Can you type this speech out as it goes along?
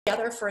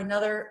Together for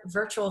another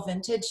virtual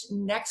vintage.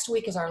 Next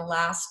week is our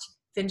last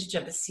vintage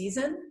of the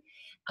season.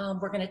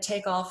 We're going to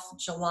take off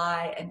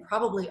July and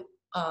probably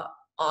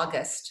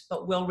August,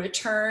 but we'll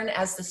return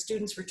as the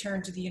students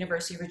return to the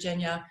University of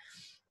Virginia.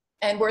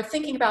 And we're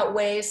thinking about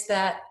ways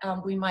that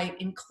we might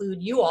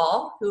include you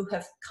all who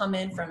have come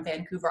in from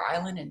Vancouver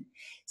Island and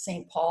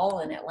St. Paul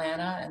and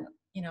Atlanta and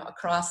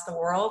across the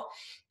world.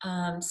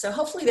 So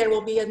hopefully there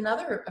will be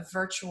another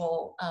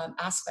virtual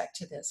aspect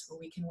to this where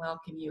we can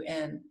welcome you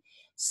in.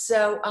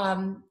 So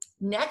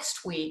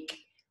next week,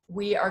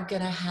 we are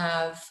going to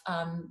have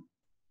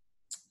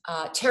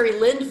Terry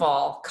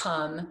Lindvall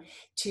come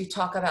to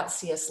talk about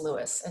C.S.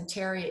 Lewis. And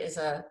Terry is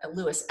a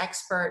Lewis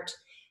expert,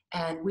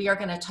 and we are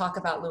going to talk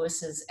about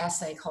Lewis's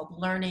essay called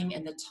Learning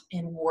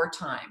in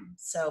Wartime.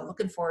 So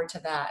looking forward to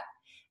that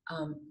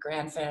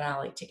grand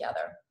finale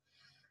together.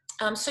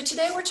 So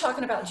today we're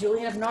talking about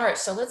Julian of Norwich.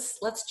 So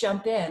let's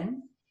jump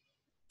in.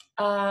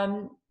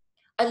 I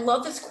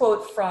love this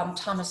quote from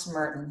Thomas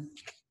Merton.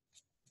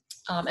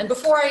 And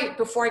before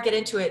I get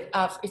into it,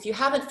 if you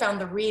haven't found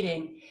the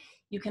reading,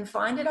 you can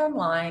find it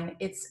online.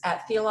 It's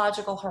at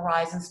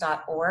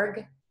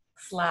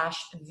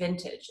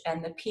theologicalhorizons.org/vintage.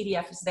 And the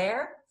PDF is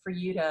there for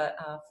you to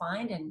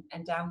find and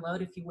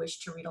download if you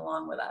wish to read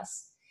along with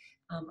us,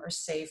 or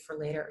save for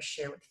later or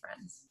share with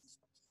friends.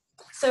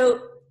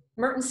 So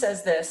Merton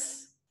says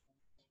this: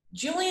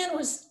 Julian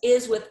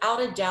is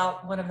without a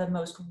doubt one of the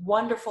most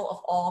wonderful of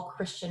all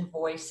Christian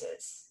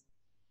voices.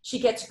 She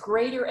gets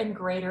greater and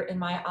greater in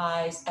my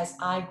eyes as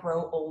I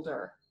grow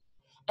older.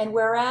 And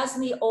whereas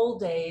in the old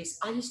days,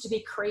 I used to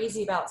be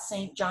crazy about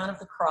St. John of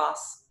the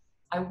Cross,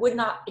 I would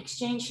not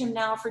exchange him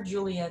now for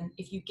Julian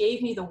if you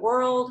gave me the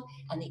world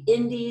and the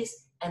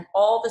Indies and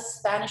all the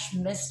Spanish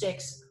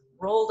mystics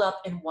rolled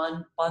up in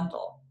one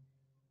bundle.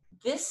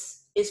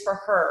 This is for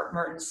her,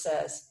 Merton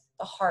says,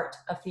 the heart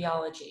of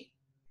theology.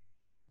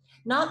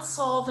 Not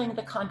solving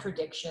the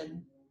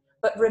contradiction,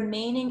 but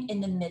remaining in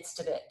the midst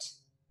of it,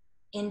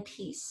 in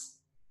peace,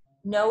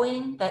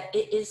 knowing that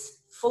it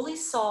is fully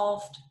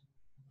solved,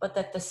 but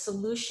that the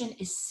solution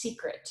is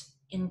secret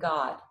in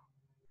God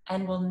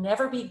and will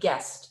never be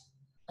guessed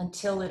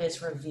until it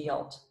is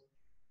revealed.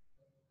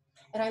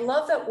 And I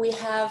love that we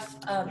have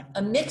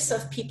a mix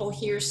of people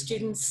here,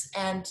 students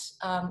and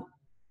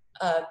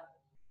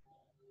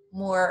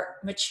more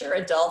mature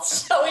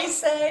adults, shall we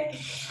say.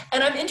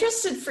 And I'm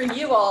interested for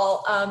you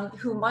all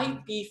who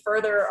might be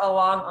further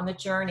along on the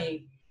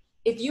journey,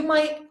 if you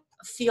might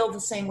feel the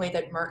same way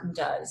that Merton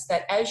does,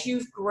 that as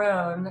you've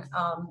grown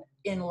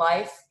in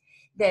life,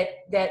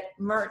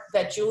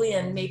 that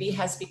Julian maybe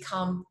has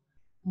become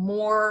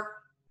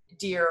more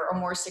dear or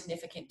more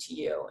significant to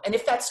you. And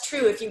if that's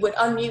true, if you would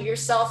unmute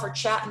yourself or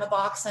chat in the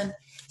box and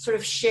sort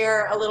of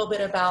share a little bit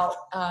about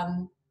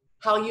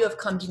how you have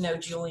come to know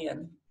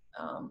Julian,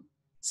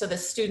 so the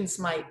students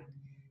might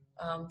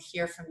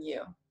hear from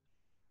you.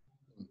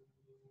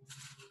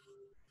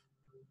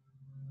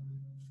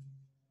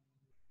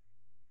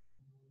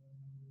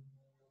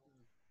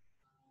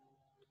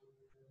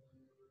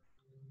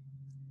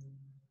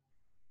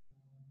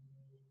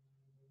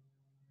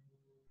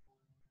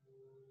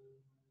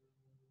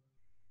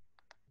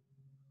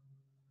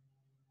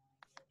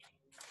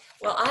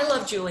 Well, I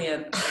love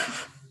Julian.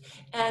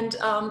 And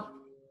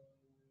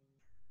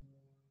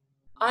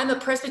I'm a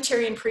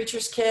Presbyterian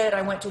preacher's kid.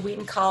 I went to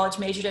Wheaton College,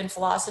 majored in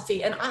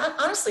philosophy. And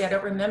honestly, I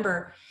don't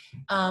remember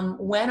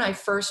when I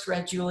first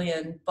read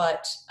Julian,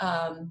 but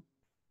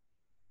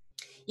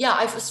yeah,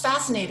 I was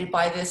fascinated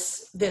by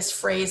this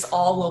phrase,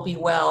 all will be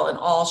well, and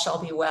all shall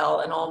be well,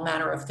 and all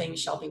manner of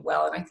things shall be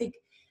well. And I think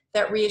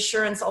that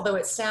reassurance, although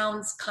it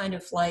sounds kind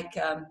of like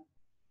a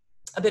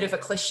bit of a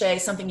cliche,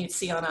 something you'd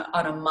see on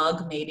a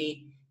mug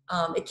maybe,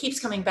 it keeps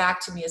coming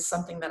back to me as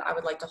something that I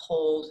would like to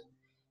hold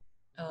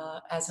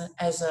as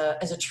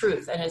a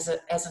truth and as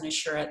an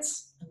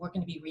assurance. And we're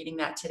going to be reading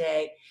that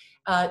today.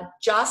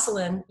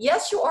 Jocelyn,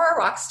 yes, you are a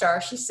rock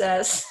star, she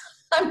says.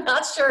 I'm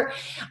not sure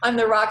I'm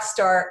the rock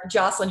star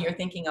Jocelyn you're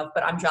thinking of,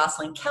 but I'm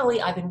Jocelyn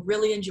Kelly. I've been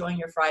really enjoying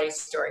your Friday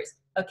stories.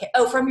 Okay.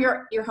 Oh, from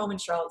your home in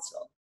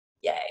Charlottesville.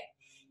 Yay.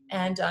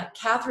 And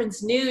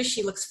Catherine's new.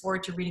 She looks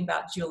forward to reading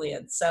about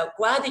Julian. So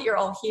glad that you're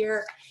all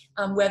here,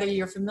 whether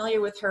you're familiar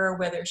with her,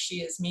 whether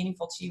she is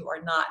meaningful to you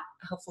or not.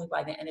 Hopefully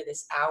by the end of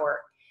this hour,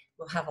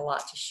 we'll have a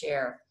lot to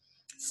share.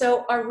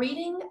 So our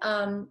reading,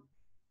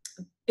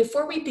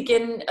 before we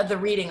begin the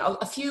reading,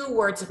 a few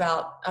words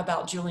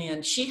about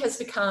Julian. She has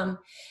become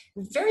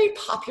very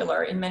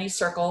popular in many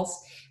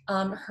circles.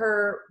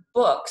 Her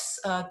books,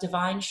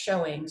 Divine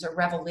Showings or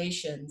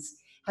Revelations,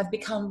 have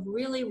become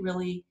really,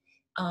 really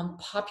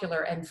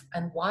popular and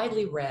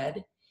widely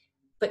read.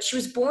 But she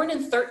was born in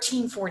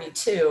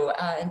 1342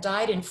 and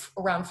died in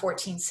around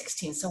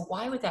 1416. So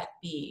why would that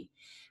be?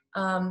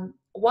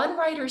 One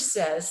writer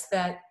says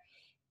that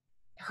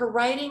her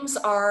writings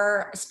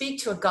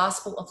speak to a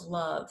gospel of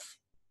love,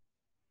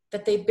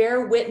 that they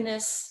bear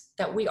witness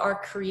that we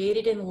are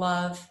created in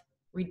love,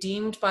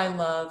 redeemed by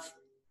love,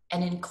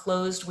 and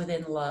enclosed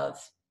within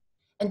love.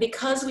 And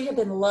because we have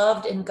been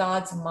loved in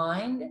God's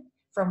mind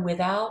from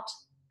without,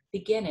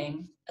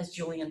 beginning, as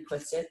Julian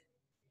puts it,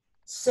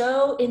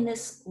 so in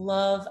this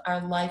love,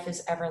 our life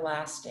is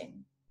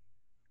everlasting.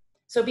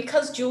 So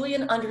because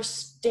Julian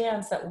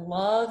understands that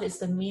love is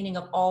the meaning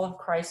of all of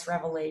Christ's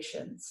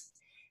revelations,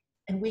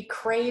 and we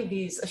crave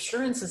these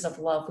assurances of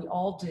love, we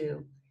all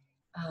do,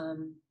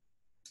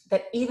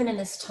 that even in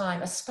this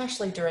time,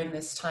 especially during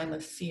this time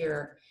of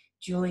fear,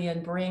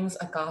 Julian brings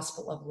a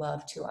gospel of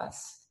love to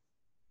us.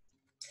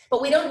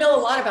 But we don't know a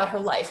lot about her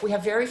life. We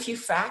have very few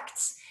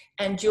facts,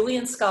 and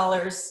Julian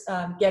scholars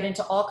get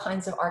into all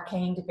kinds of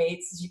arcane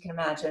debates, as you can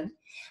imagine.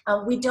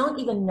 We don't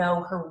even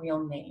know her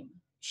real name.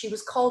 She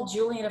was called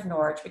Julian of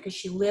Norwich because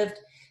she lived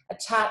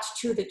attached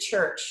to the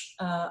church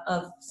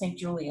of St.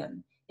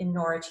 Julian in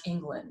Norwich,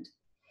 England.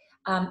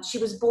 She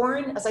was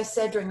born, as I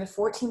said, during the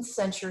 14th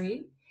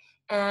century,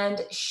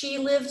 and she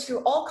lived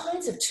through all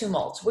kinds of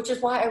tumult, which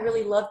is why I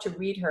really love to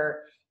read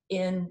her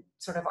in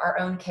sort of our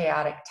own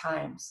chaotic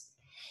times.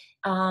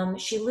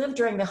 She lived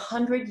during the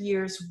 100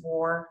 Years'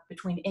 War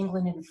between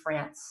England and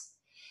France.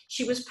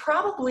 She was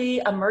probably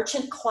a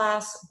merchant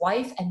class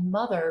wife and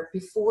mother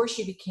before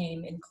she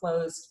became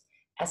enclosed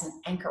as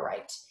an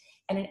anchorite.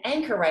 And an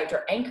anchorite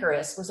or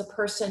anchoress was a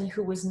person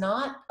who was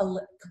not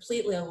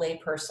completely a lay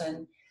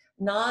person,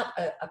 not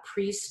a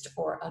priest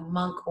or a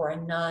monk or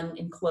a nun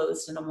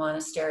enclosed in a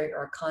monastery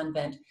or a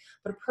convent,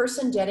 but a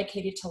person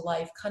dedicated to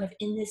life kind of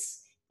in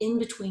this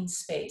in-between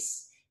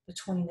space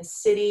between the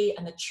city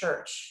and the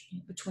church,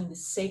 between the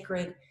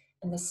sacred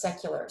and the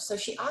secular. So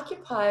she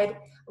occupied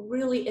a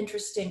really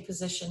interesting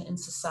position in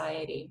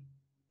society.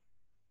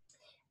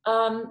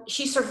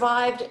 She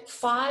survived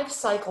 5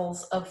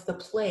 cycles of the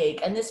plague,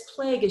 and this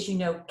plague, as you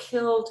know,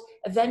 killed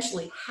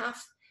eventually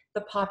half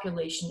the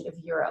population of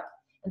Europe.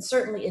 And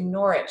certainly in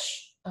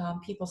Norwich,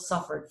 people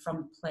suffered from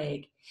the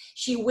plague.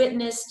 She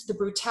witnessed the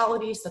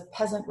brutalities of the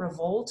peasant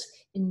revolt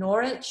in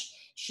Norwich.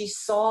 She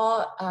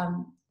saw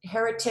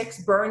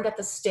heretics burned at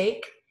the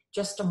stake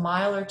just a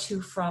mile or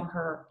 2 from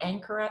her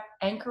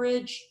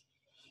anchorage.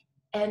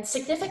 And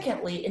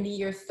significantly, in the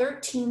year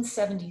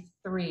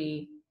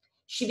 1373,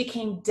 she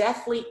became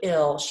deathly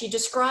ill. She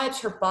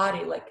describes her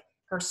body like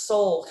her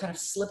soul kind of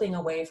slipping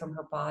away from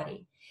her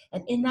body.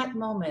 And in that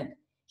moment,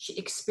 she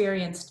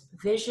experienced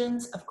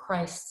visions of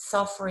Christ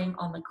suffering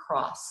on the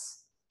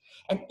cross.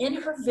 And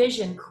in her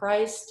vision,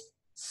 Christ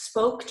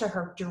spoke to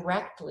her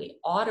directly,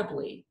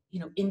 audibly,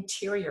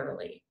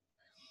 interiorly.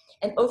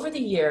 And over the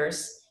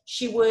years,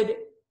 she would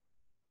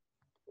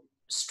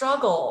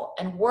struggle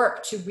and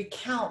work to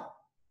recount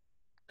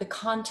the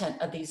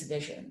content of these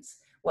visions,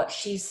 what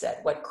she said,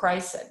 what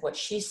Christ said, what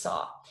she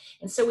saw.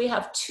 And so we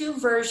have 2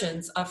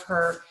 versions of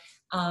her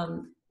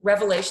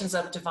revelations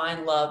of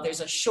divine love. There's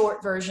a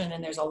short version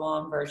and there's a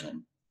long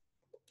version.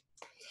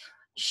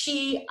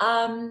 She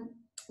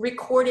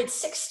recorded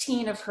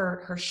 16 of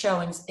her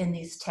showings in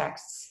these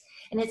texts.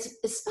 And it's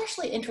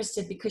especially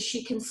interesting because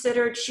she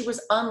considered she was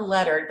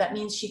unlettered. That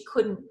means she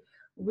couldn't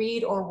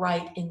read or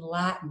write in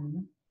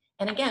Latin.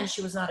 And again,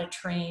 she was not a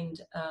trained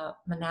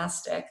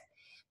monastic.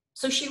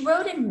 So she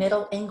wrote in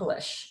Middle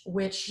English,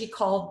 which she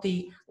called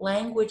the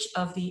language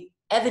of the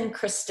Even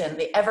Christen,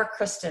 the ever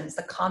Christians,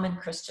 the common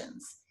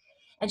Christians.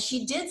 And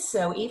she did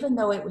so even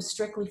though it was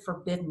strictly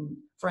forbidden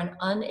for an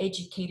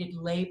uneducated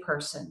lay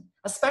person,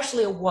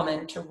 especially a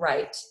woman, to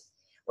write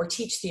or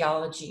teach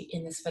theology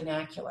in this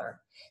vernacular.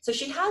 So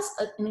she has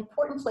an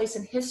important place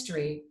in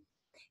history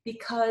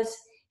because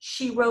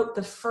she wrote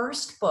the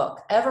first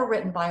book ever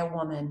written by a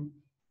woman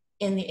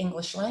in the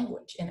English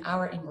language, in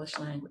our English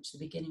language, the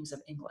beginnings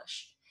of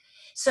English.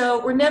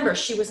 So remember,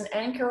 she was an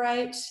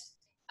anchorite.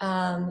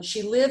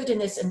 She lived in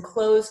this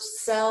enclosed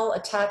cell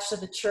attached to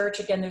the church.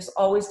 Again, there's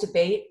always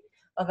debate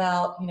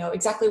about,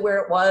 exactly where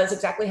it was,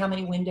 exactly how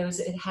many windows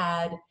it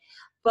had.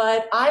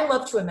 But I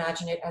love to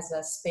imagine it as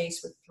a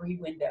space with 3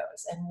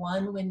 windows. And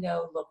one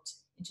window looked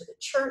into the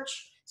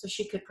church, so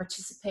she could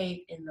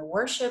participate in the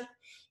worship,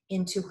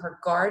 into her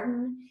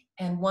garden,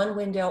 and one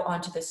window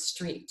onto the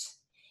street.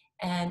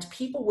 And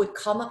people would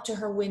come up to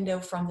her window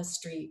from the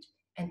street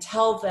and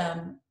tell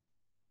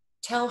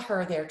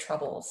her their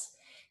troubles.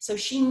 So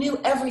she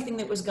knew everything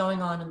that was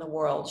going on in the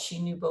world. She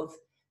knew both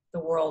the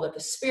world of the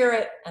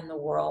spirit and the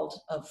world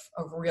of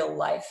real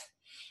life.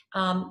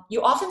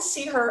 You often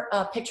see her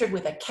pictured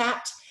with a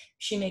cat.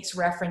 She makes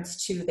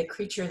reference to the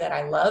creature that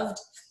I loved.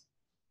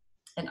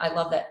 And I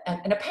love that.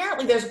 And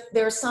apparently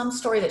there's some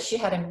story that she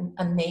had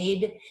a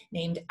maid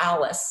named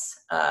Alice.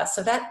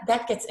 So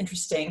that gets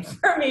interesting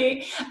for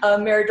me.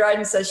 Mary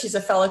Dryden says she's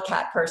a fellow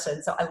cat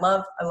person. So I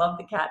love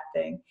the cat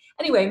thing.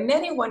 Anyway,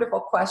 many wonderful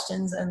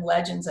questions and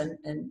legends and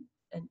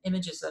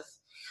images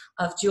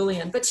of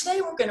Julian. But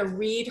today we're going to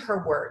read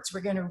her words.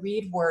 We're going to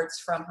read words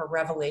from her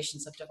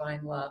revelations of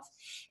divine love.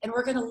 And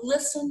we're going to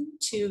listen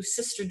to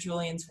Sister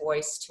Julian's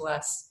voice to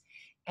us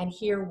and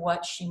hear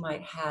what she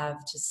might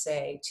have to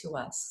say to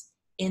us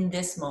in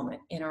this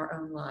moment in our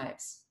own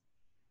lives.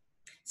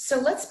 So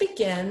let's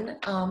begin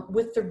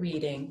with the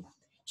reading.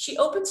 She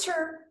opens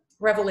her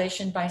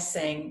revelation by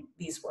saying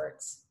these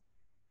words: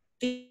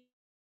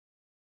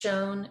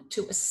 "Shown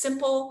to a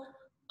simple,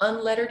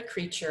 unlettered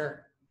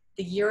creature,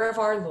 the year of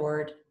our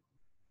Lord,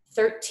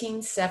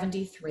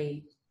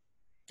 1373,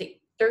 the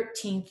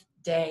 13th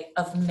day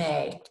of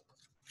May.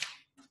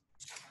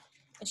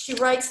 And she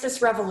writes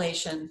this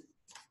revelation.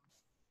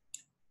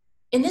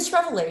 In this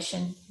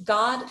revelation,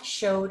 God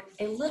showed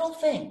a little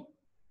thing,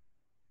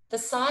 the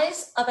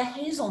size of a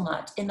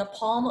hazelnut in the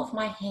palm of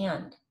my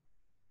hand,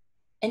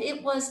 and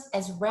it was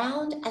as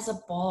round as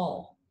a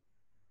ball.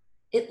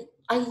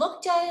 I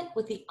looked at it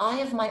with the eye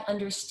of my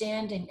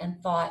understanding and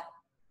thought,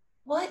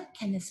 what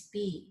can this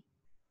be?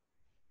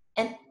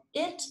 And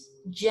it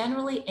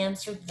generally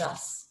answered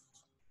thus,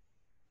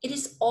 it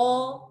is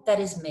all that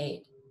is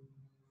made.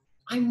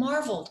 I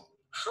marveled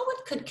how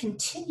it could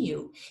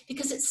continue,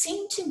 because it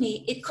seemed to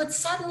me it could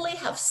suddenly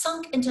have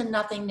sunk into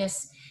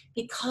nothingness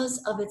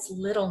because of its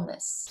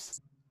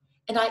littleness.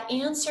 And I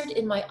answered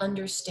in my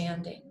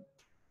understanding,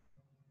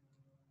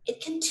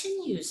 it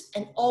continues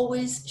and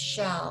always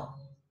shall,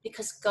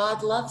 because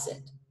God loves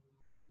it.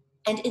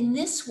 And in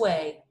this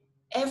way,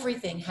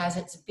 everything has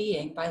its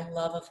being by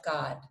love of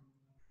God.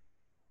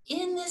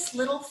 In this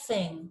little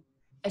thing,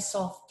 I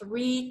saw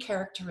three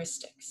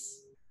characteristics.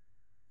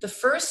 The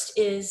first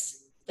is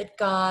that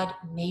God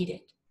made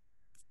it.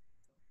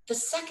 The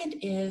second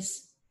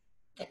is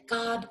that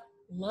God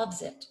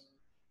loves it.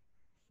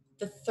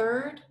 The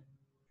third,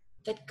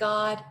 that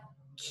God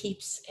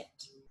keeps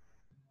it.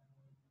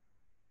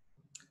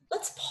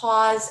 Let's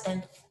pause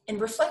and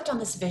reflect on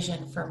this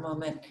vision for a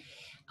moment.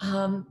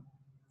 And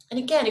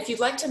again, if you'd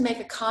like to make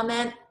a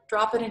comment,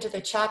 drop it into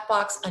the chat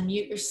box,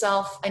 unmute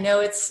yourself. I know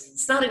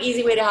it's not an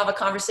easy way to have a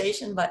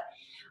conversation, but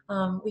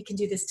we can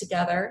do this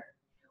together.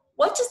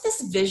 What does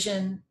this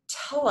vision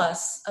tell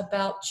us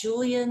about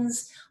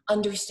Julian's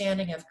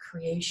understanding of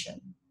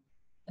creation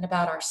and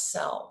about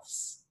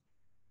ourselves?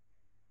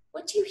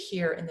 What do you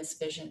hear in this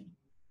vision?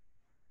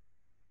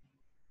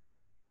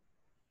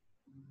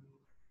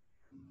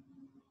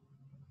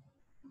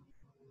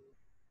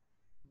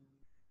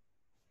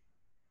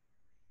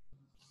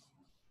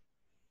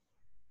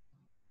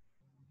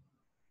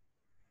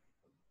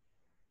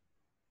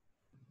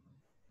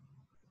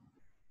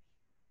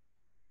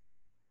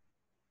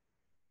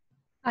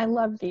 I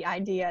love the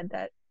idea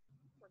that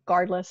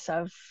regardless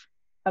of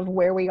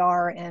where we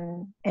are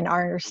in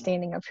our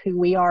understanding of who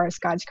we are as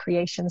God's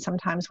creation,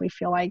 sometimes we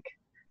feel like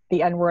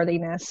the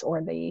unworthiness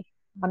or the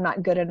I'm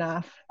not good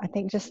enough. I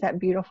think just that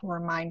beautiful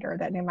reminder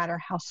that no matter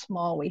how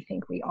small we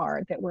think we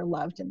are, that we're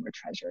loved and we're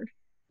treasured.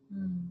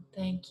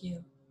 Thank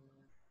you.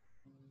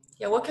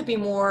 Yeah, what could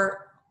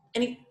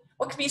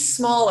be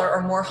smaller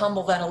or more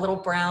humble than a little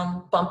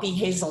brown, bumpy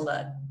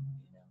hazelnut?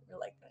 We're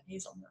like that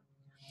hazelnut.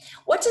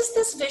 What does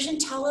this vision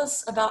tell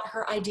us about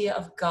her idea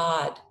of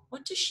God?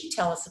 What does she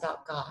tell us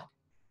about God?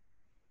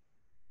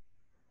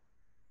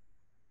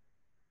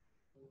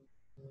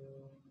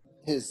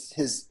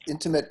 His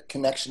intimate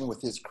connection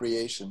with his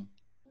creation.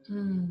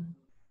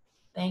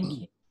 Thank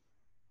you.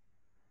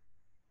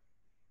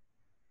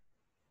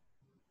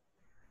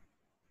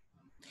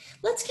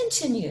 Let's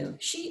continue.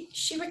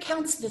 She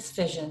recounts this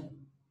vision.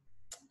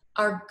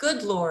 Our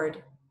good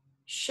Lord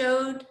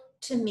showed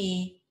to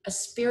me a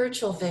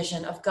spiritual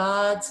vision of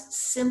God's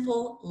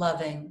simple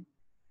loving.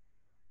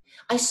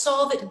 I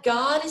saw that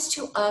God is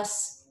to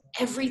us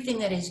everything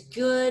that is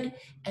good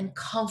and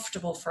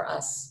comfortable for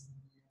us.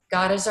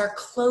 God is our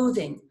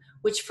clothing,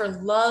 which for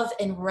love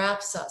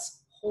enwraps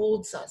us,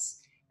 holds us,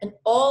 and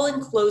all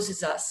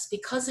encloses us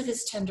because of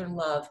his tender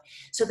love,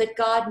 so that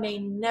God may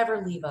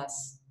never leave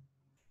us.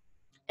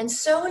 And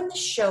so in the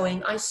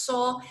showing, I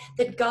saw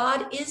that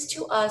God is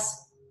to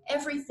us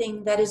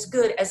everything that is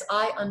good as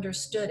I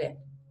understood it.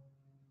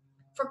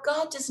 For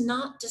God does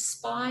not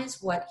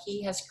despise what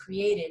he has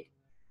created,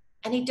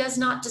 and he does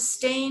not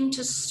disdain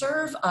to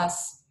serve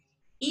us,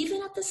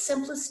 even at the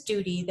simplest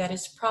duty that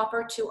is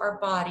proper to our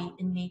body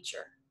in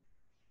nature,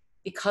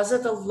 because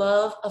of the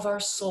love of our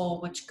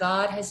soul which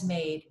God has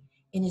made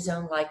in his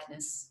own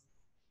likeness.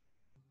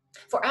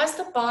 For as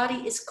the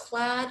body is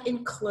clad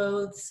in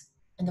clothes,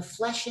 and the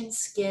flesh in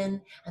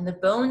skin, and the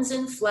bones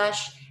in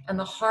flesh, and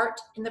the heart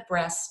in the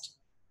breast,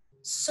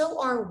 so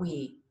are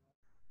we,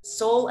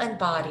 soul and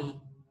body,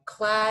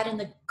 clad in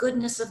the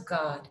goodness of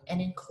God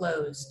and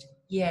enclosed,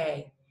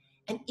 yea,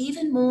 and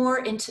even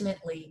more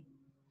intimately,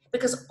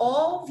 because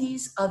all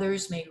these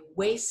others may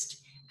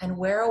waste and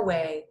wear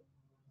away,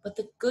 but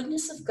the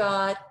goodness of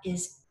God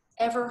is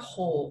ever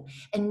whole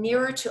and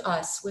nearer to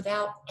us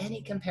without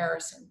any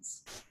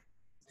comparisons.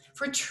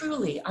 For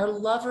truly our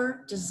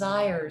lover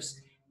desires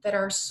that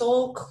our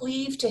soul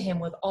cleave to him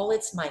with all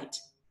its might,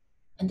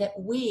 and that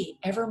we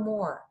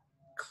evermore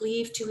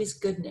cleave to his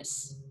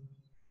goodness.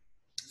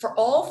 For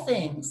all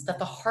things that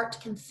the heart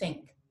can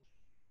think,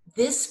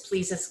 this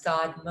pleases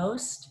God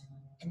most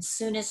and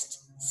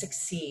soonest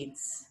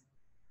succeeds.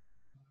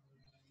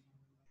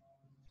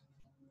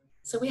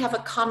 So we have a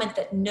comment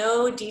that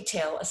no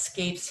detail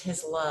escapes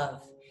his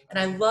love. And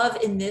I love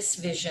in this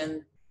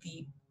vision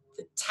the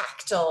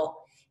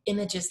tactile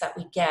images that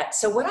we get.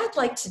 So what I'd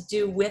like to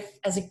do with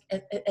as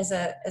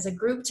a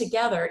group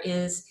together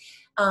is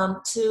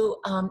to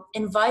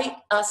invite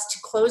us to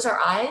close our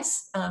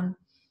eyes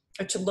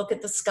or to look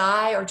at the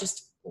sky or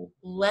just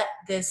let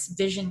this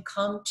vision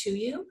come to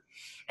you.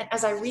 And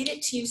as I read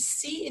it to you,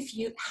 see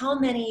how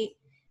many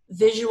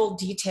visual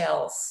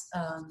details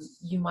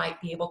you might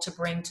be able to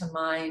bring to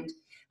mind.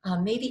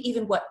 Maybe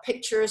even what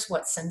pictures,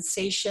 what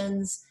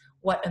sensations,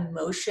 what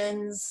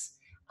emotions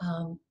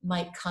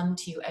might come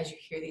to you as you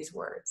hear these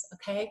words.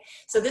 Okay,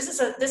 so this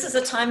is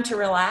a time to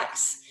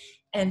relax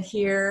and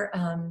hear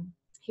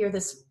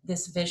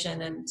this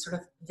vision and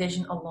sort of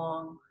vision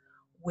along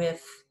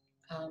with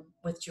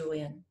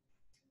Julian.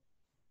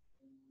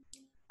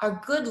 Our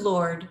good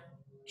Lord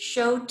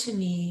showed to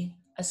me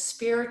a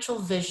spiritual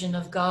vision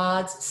of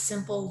God's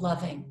simple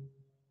loving.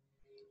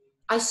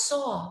 I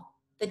saw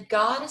that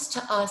God is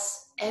to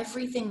us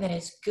everything that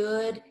is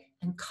good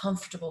and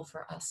comfortable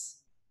for us.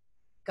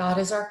 God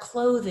is our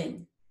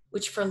clothing,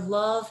 which for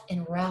love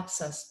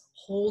enwraps us,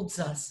 holds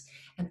us,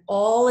 and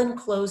all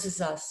encloses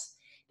us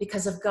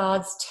because of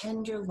God's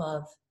tender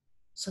love,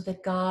 so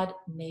that God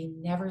may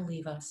never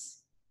leave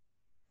us.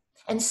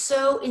 And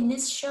so in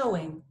this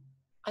showing,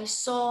 I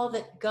saw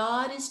that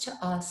God is to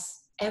us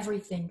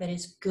everything that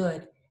is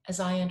good as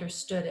I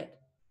understood it.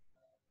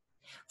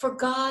 For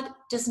God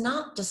does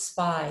not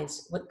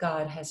despise what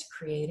God has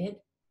created,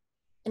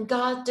 and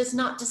God does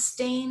not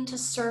disdain to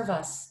serve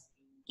us,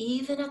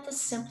 even at the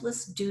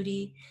simplest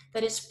duty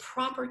that is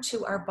proper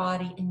to our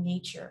body and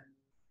nature,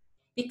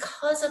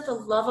 because of the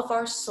love of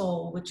our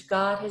soul which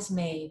God has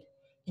made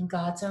in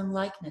God's own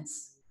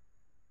likeness.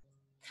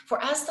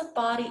 For as the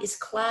body is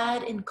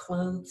clad in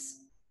clothes,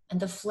 and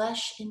the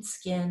flesh in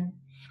skin,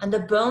 and the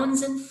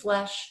bones in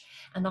flesh,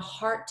 and the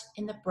heart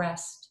in the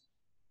breast,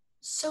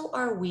 so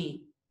are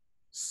we,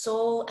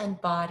 soul and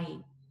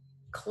body,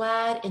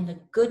 clad in the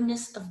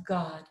goodness of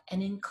God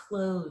and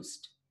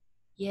enclosed,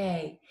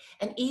 yea,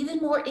 and even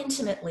more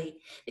intimately,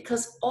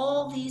 because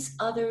all these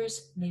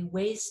others may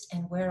waste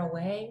and wear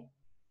away,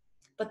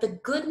 but the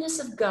goodness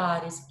of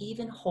God is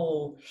even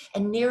whole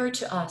and nearer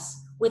to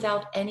us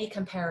without any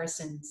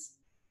comparisons.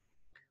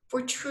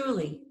 For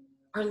truly,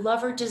 our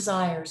lover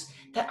desires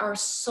that our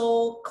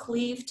soul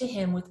cleave to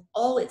him with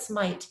all its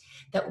might,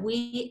 that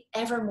we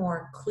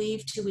evermore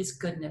cleave to his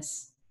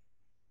goodness.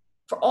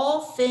 For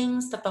all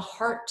things that the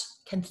heart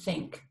can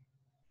think,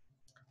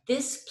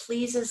 this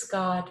pleases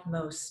God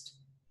most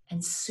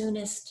and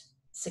soonest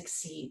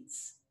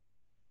succeeds.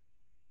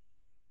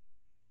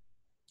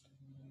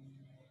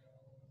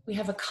 We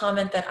have a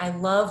comment that I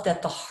love,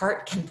 that the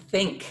heart can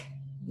think.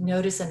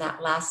 Notice in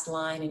that last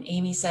line, and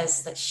Amy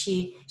says that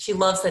she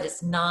loves that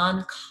it's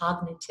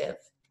non-cognitive.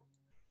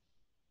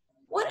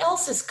 What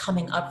else is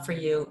coming up for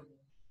you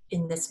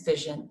in this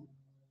vision?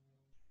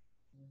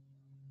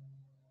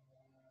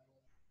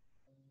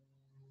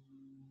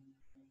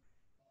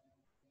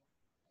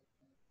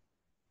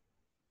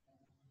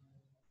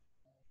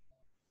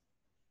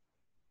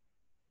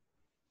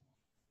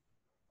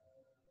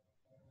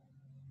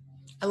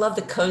 I love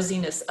the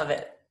coziness of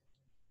it.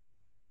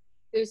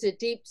 There's a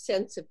deep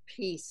sense of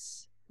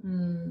peace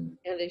and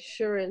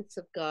assurance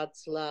of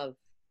God's love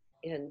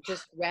and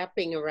just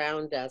wrapping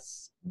around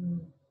us.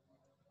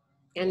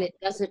 And it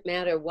doesn't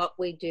matter what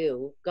we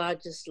do. God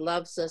just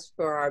loves us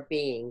for our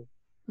being.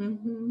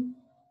 Mm-hmm.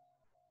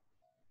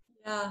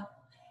 Yeah.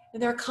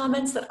 And there are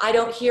comments that I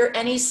don't hear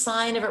any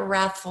sign of a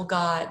wrathful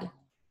God.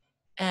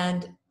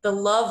 And the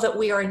love that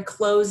we are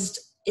enclosed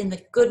in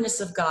the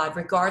goodness of God,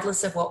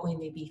 regardless of what we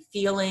may be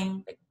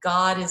feeling, that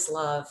God is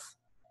love.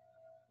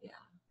 Yeah.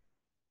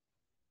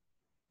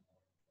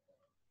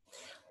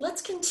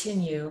 Let's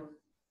continue.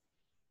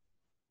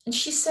 And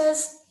she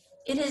says,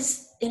 it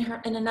is in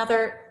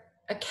another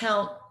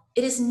account,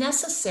 it is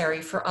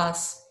necessary for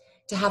us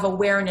to have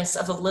awareness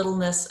of the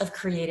littleness of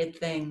created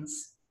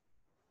things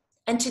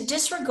and to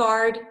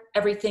disregard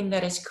everything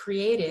that is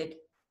created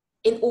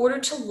in order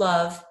to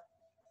love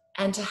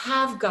and to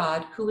have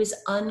God who is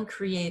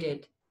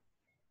uncreated.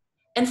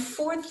 And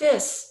for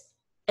this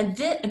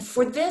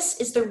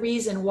is the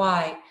reason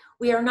why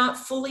we are not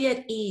fully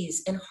at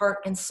ease in heart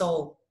and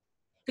soul.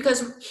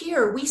 Because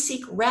here we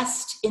seek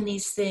rest in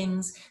these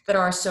things that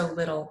are so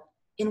little,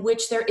 in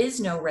which there is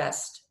no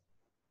rest.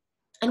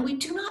 And we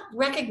do not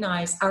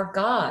recognize our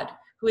God,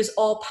 who is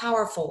all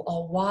powerful,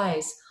 all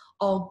wise,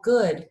 all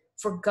good,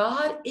 for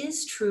God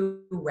is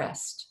true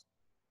rest.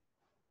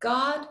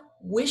 God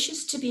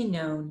wishes to be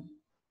known,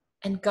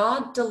 and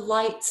God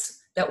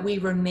delights that we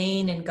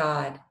remain in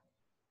God,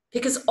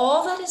 because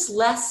all that is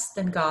less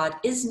than God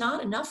is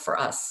not enough for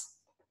us.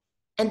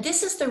 And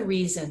this is the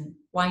reason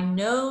why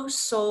no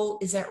soul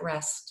is at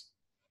rest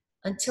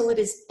until it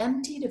is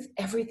emptied of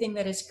everything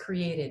that is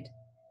created.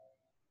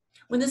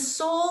 When the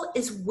soul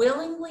is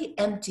willingly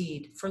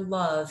emptied for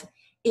love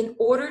in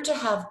order to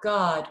have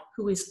God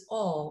who is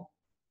all,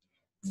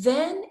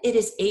 then it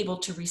is able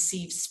to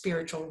receive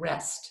spiritual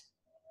rest.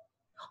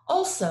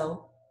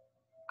 Also,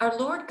 our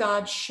Lord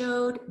God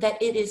showed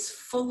that it is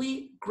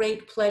fully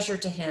great pleasure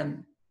to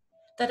him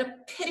that a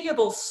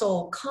pitiable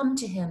soul come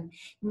to him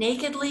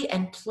nakedly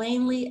and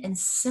plainly and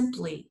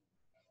simply,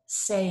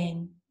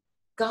 saying,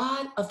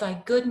 God of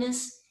thy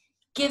goodness,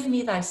 give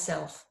me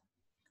thyself,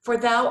 for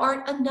thou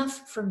art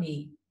enough for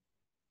me.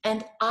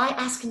 And I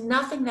ask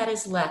nothing that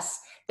is less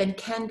than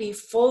can be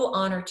full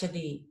honor to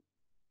thee.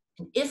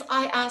 And if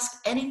I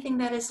ask anything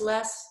that is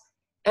less,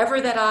 ever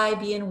that I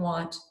be in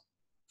want,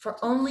 for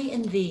only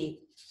in thee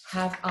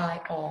have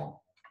I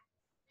all.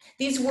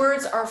 These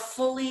words are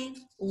fully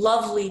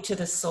lovely to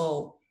the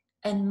soul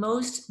and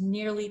most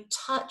nearly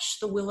touch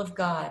the will of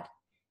God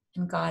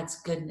and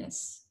God's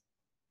goodness.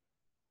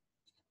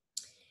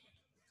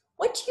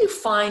 What do you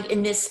find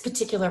in this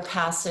particular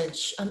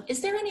passage?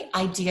 Is there any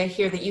idea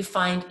here that you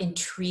find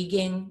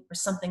intriguing or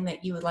something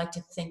that you would like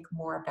to think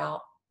more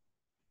about?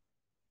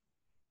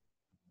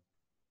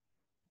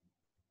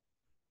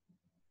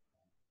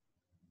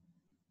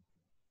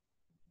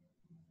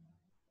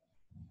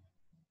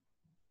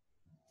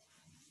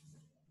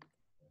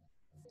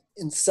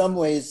 In some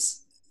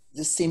ways,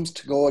 this seems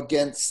to go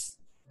against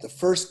the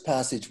first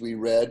passage we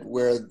read,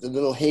 where the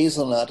little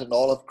hazelnut and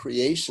all of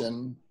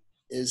creation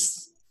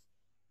is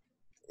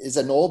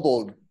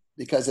ennobled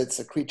because it's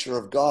a creature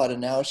of God. And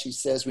now she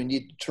says we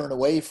need to turn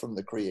away from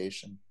the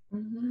creation.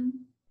 Mm-hmm.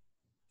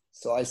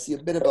 So I see a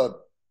bit of a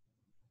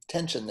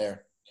tension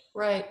there.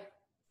 Right.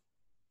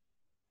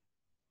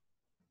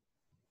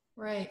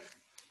 Right.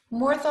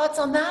 More thoughts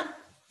on that?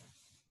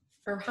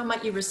 Or how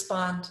might you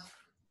respond?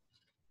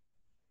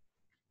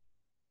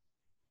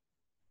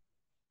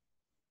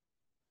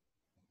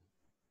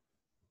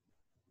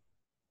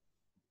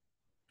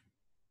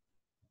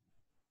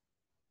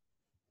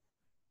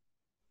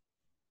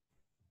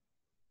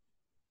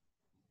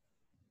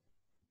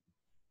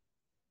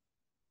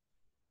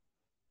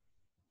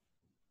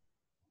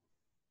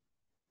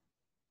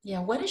 Yeah,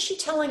 what is she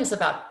telling us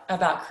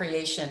about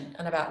creation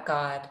and about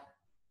God?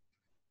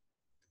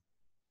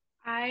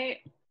 I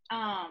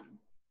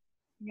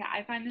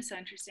find this so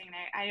interesting.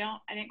 I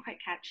didn't quite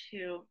catch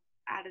who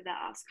added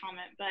that last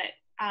comment, but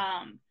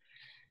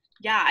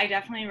I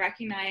definitely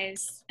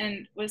recognize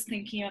and was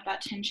thinking about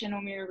that tension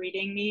when we were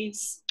reading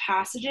these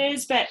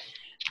passages. But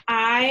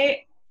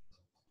I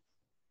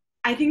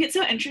think it's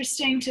so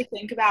interesting to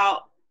think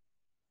about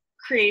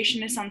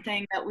creation as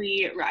something that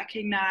we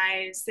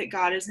recognize that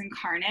God is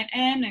incarnate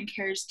in and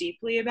cares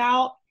deeply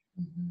about.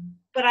 Mm-hmm.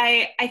 But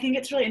I think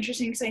it's really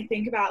interesting because I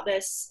think about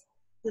this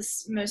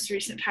most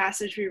recent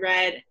passage we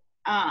read.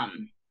 I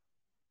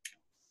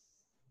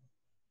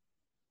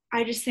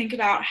just think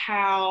about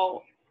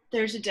how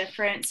there's a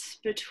difference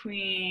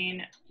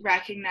between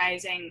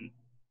recognizing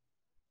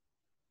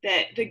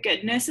that the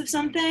goodness of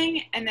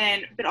something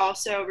but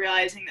also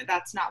realizing that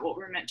that's not what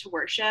we're meant to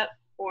worship,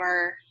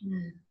 or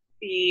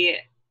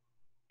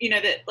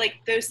that like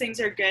those things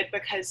are good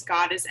because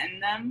God is in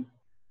them,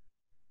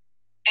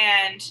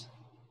 and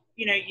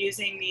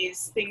using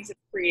these things of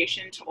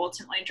creation to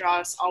ultimately draw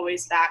us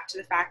always back to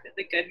the fact that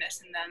the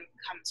goodness in them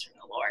comes from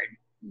the Lord,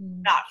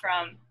 not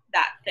from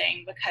that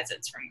thing because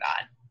it's from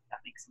God. If that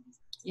makes sense.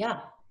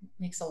 Yeah,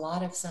 makes a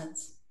lot of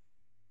sense.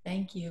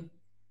 Thank you.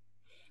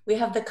 We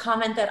have the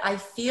comment that I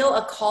feel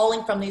a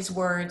calling from these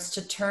words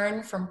to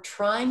turn from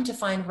trying to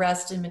find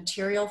rest in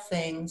material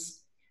things,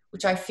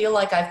 which I feel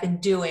like I've been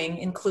doing,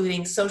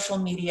 including social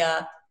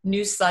media,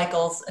 news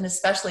cycles, and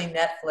especially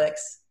Netflix.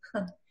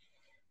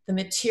 The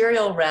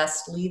material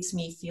rest leaves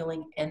me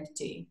feeling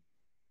empty.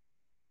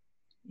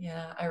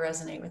 Yeah, I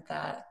resonate with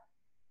that.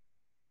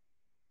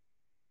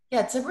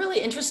 Yeah, it's a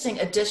really interesting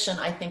addition,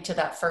 I think, to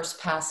that first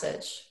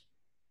passage,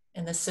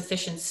 and the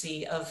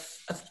sufficiency of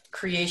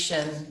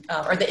creation,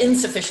 or the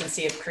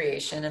insufficiency of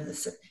creation and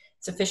the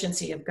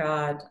sufficiency of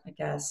God, I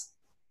guess.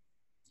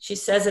 She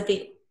says at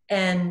the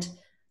end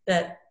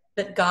that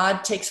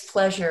God takes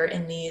pleasure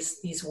in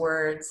these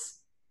words.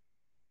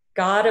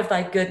 God of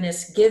thy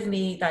goodness, give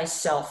me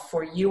thyself,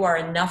 for you are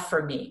enough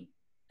for me,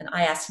 and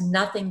I ask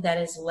nothing that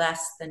is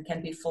less than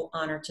can be full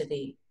honor to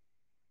thee.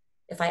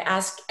 If I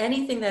ask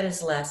anything that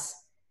is less,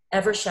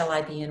 ever shall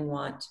I be in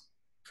want,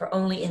 for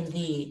only in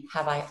thee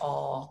have I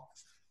all.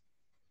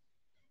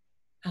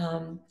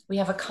 We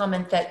have a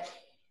comment that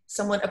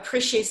someone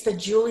appreciates that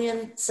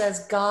Julian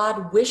says,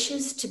 God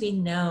wishes to be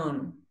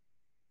known.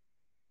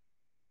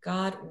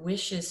 God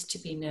wishes to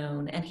be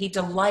known, and he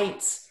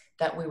delights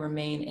that we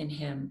remain in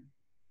him.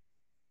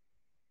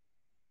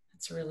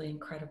 That's really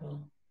incredible.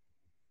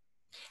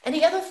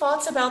 Any other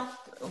thoughts about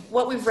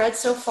what we've read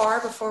so far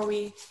before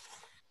we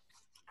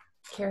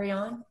carry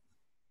on?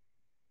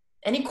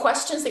 Any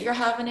questions that you're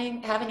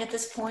having at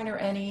this point, or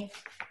any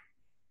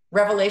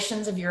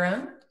revelations of your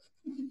own?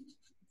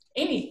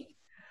 Amy.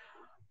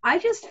 I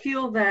just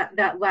feel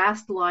that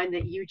last line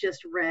that you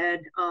just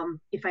read,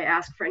 if I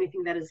ask for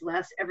anything that is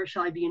less, ever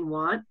shall I be in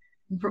want,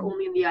 for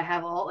only in thee I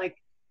have all, like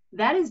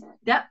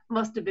that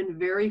must have been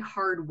very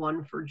hard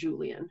one for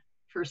Julian,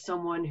 for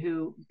someone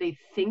who they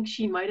think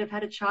she might have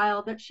had a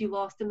child that she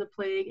lost in the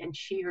plague, and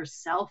she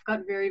herself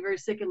got very, very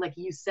sick. And like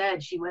you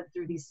said, she went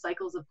through these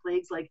cycles of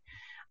plagues. Like,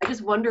 I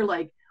just wonder,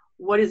 like,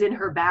 what is in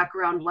her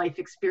background life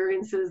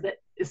experiences that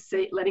is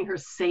letting her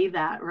say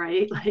that,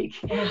 right? Like,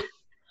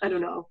 I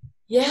don't know.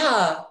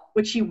 Yeah.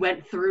 What she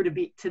went through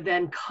to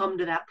then come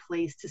to that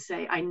place to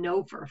say, I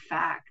know for a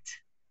fact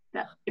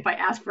that if I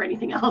ask for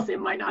anything else, it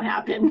might not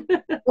happen.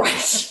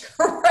 Right,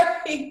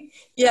 right.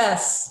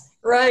 Yes,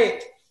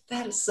 right.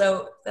 That's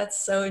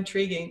so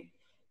intriguing.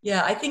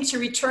 Yeah, I think to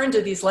return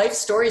to these life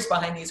stories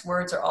behind these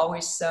words are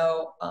always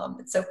so,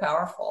 it's so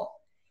powerful.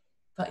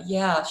 But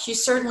yeah, she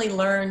certainly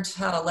learned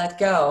how to let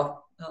go.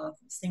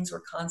 These things were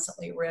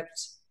constantly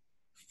ripped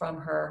from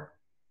her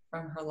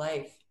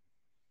life.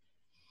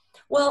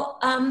 Well,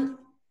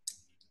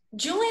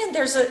 Julian,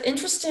 there's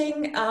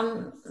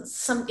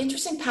some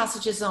interesting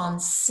passages on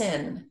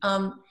sin.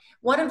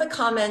 One of the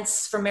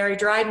comments from Mary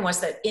Dryden was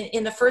that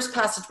in the first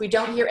passage, we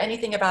don't hear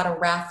anything about a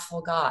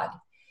wrathful God.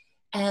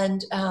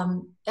 And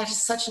that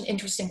is such an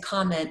interesting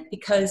comment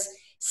because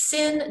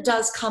sin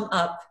does come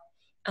up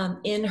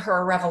in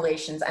her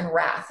revelations, and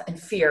wrath and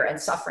fear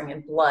and suffering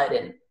and blood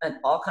and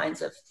all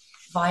kinds of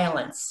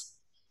violence.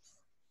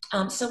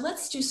 So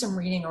let's do some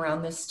reading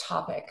around this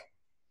topic.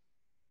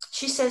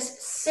 She says,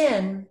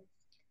 sin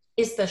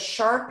is the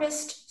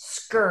sharpest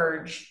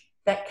scourge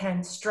that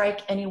can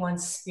strike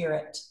anyone's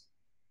spirit.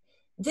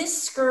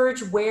 This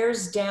scourge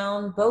wears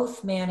down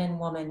both man and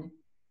woman,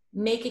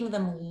 making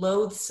them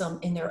loathsome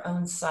in their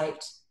own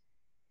sight.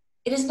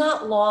 It is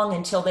not long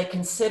until they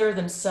consider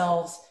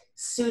themselves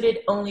suited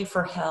only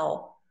for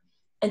hell,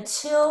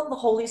 until the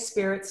Holy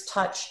Spirit's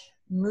touch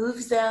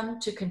moves them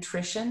to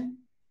contrition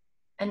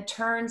and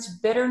turns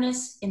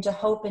bitterness into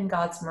hope in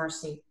God's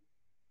mercy.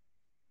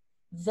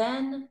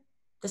 Then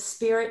the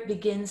Spirit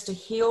begins to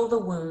heal the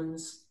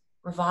wounds,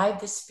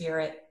 revive the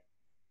spirit,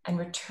 and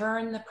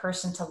return the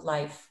person to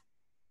life.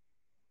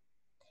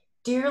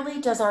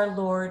 Dearly does our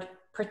Lord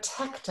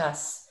protect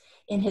us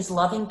in his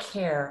loving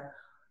care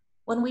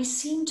when we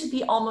seem to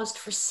be almost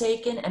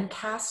forsaken and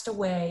cast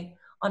away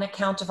on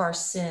account of our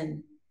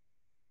sin.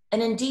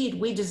 And indeed,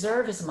 we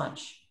deserve as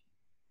much.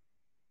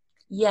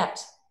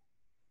 Yet,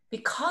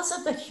 because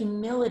of the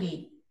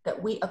humility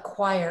that we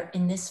acquire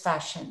in this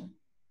fashion,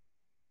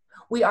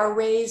 we are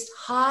raised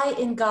high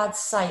in God's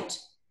sight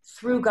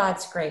through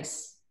God's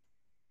grace.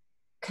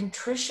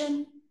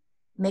 Contrition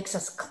makes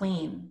us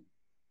clean.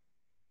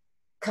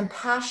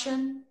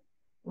 Compassion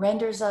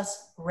renders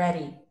us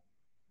ready.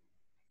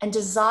 And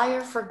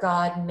desire for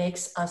God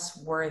makes us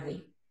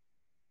worthy.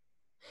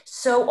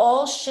 So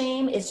all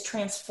shame is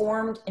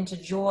transformed into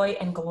joy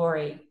and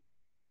glory.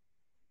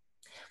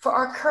 For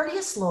our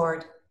courteous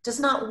Lord does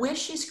not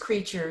wish his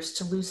creatures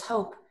to lose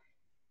hope,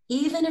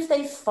 even if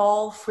they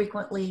fall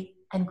frequently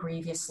and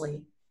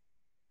grievously.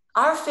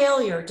 Our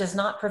failure does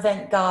not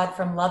prevent God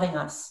from loving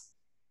us.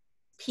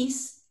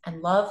 Peace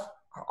and love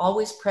are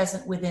always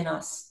present within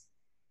us,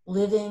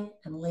 living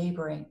and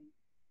laboring.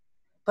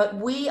 But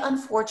we,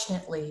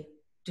 unfortunately,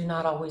 do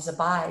not always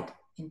abide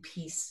in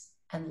peace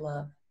and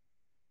love.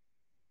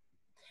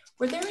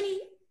 Were there any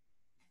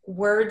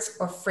words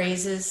or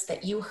phrases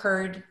that you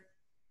heard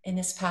in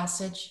this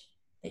passage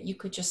that you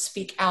could just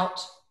speak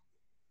out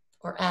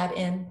or add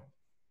in?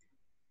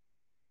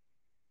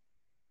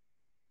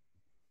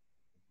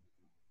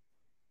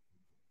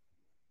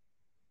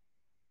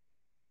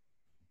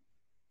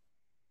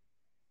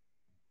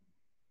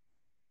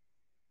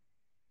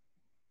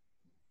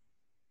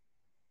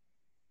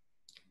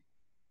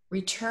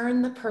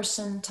 Return the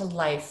person to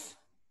life.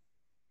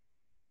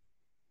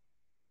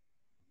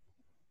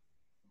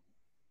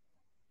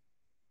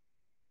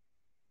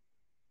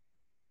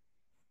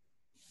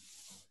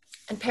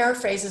 And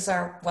paraphrases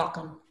are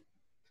welcome.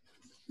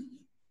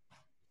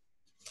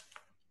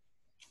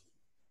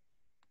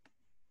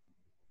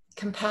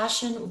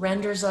 Compassion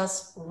renders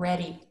us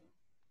ready.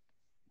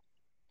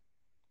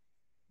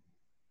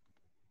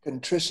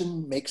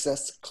 Contrition makes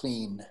us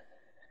clean.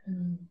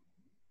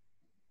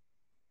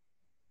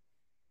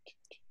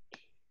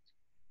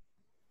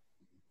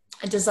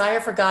 A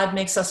desire for God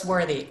makes us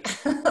worthy.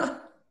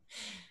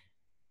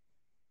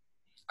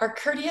 Our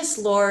courteous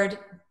Lord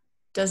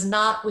does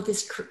not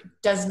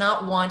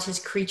want his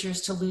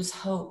creatures to lose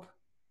hope.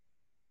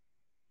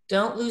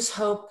 Don't lose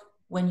hope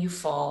when you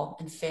fall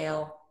and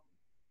fail.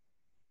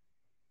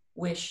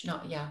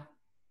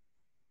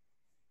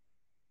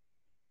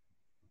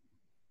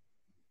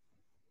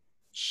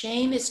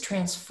 Shame is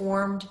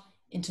transformed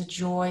into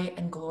joy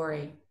and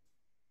glory.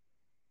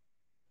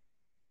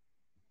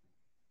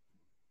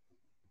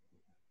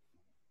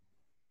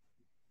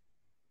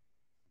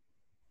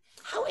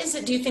 How is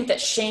it, do you think, that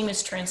shame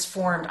is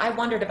transformed? I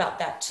wondered about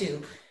that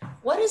too.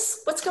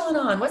 What's going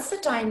on? What's the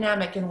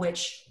dynamic in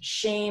which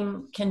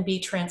shame can be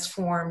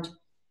transformed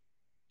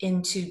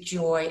into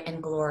joy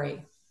and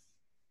glory?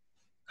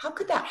 How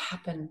could that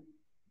happen?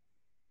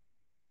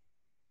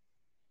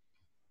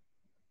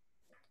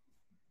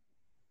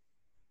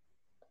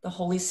 The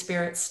Holy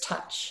Spirit's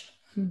touch.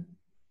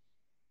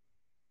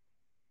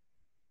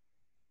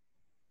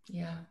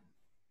 Yeah.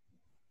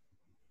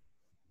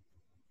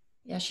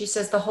 Yeah, she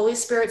says the Holy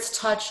Spirit's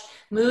touch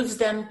moves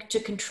them to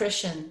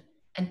contrition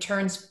and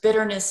turns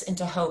bitterness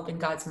into hope in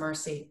God's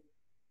mercy.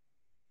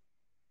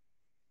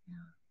 Yeah.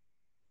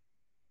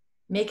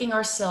 Making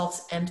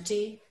ourselves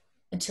empty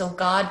until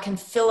God can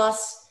fill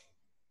us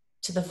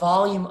to the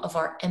volume of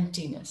our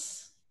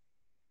emptiness.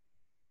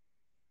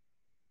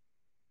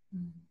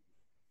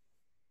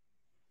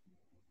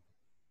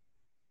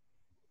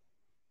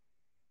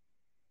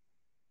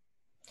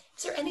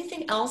 Is there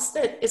anything else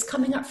that is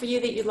coming up for you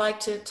that you'd like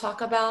to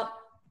talk about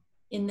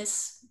in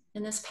this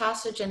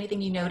passage?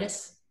 Anything you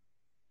notice?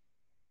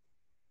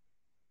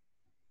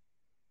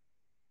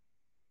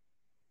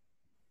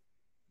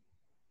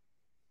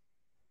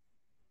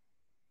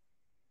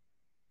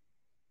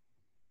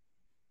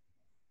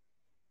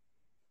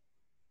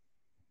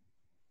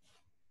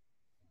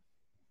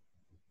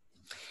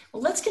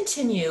 Well, let's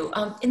continue.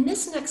 In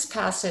this next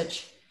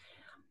passage,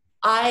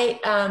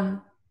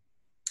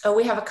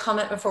 we have a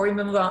comment before we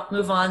move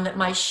on that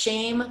my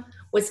shame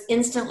was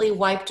instantly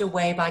wiped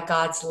away by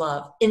God's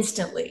love,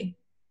 instantly.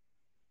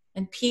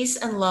 And peace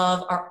and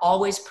love are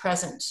always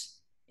present,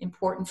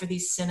 important for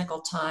these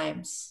cynical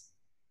times.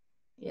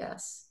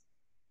 Yes.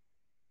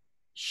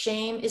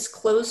 Shame is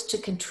close to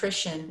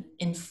contrition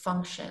in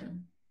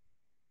function.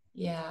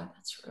 Yeah,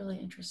 that's really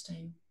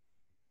interesting.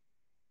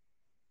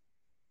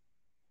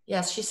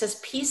 Yes, she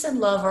says, peace and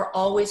love are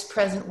always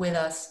present with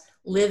us,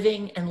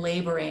 living and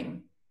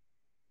laboring.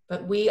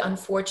 But we,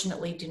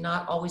 unfortunately, do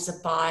not always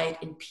abide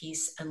in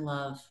peace and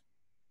love.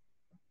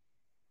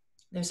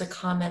 There's a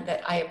comment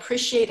that I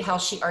appreciate how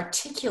she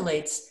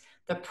articulates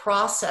the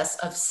process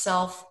of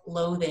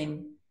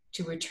self-loathing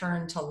to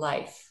return to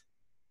life.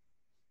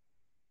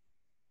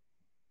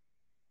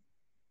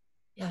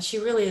 Yeah, she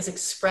really is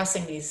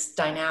expressing these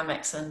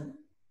dynamics and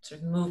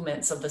sort of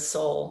movements of the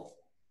soul.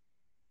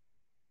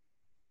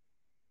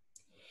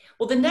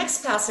 Well, the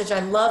next passage I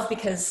love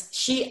because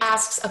she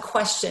asks a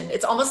question.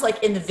 It's almost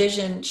like in the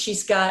vision,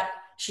 she's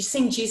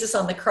seeing Jesus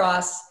on the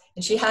cross,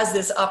 and she has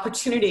this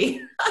opportunity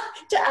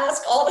to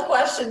ask all the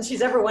questions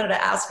she's ever wanted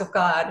to ask of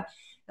God.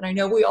 And I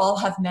know we all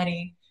have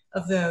many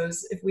of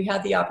those if we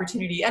had the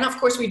opportunity. And of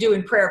course we do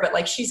in prayer, but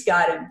like she's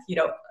got him,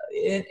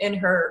 in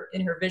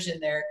her vision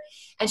there.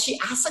 And she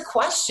asks a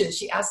question.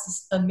 She asks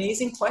this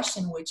amazing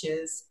question, which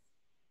is,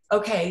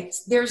 okay,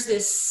 there's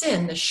this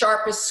sin, the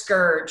sharpest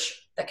scourge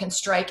that can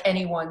strike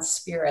anyone's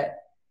spirit.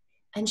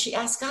 And she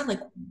asked God, like,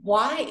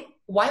 why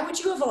would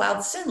you have allowed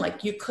the sin?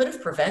 Like, you could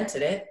have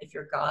prevented it if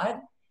you're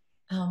God.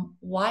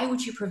 Why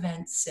would you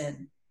prevent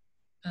sin?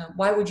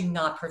 Why would you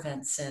not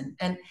prevent sin?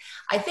 And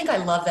I think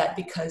I love that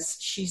because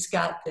she's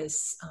got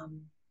this,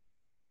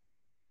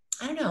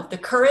 I don't know, the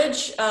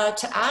courage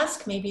to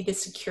ask, maybe the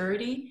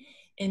security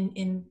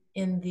in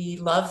the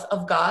love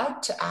of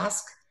God to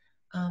ask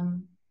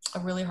a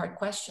really hard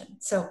question.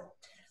 So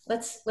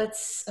let's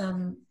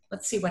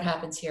see what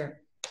happens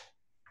here.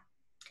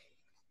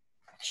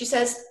 She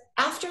says,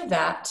 after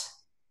that,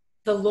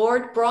 the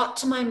Lord brought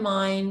to my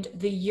mind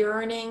the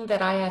yearning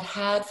that I had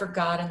had for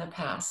God in the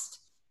past.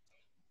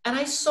 And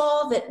I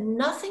saw that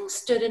nothing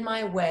stood in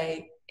my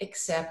way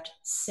except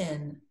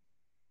sin.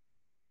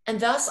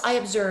 And thus I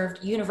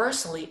observed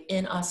universally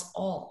in us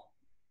all.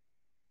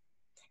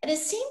 And it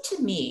seemed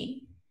to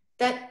me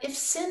that if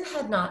sin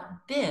had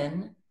not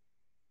been,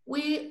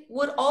 we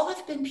would all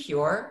have been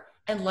pure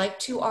and like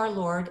to our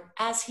Lord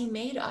as he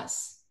made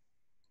us.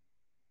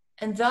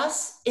 And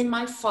thus, in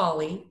my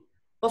folly,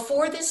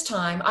 before this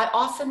time, I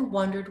often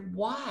wondered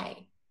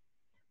why,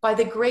 by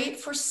the great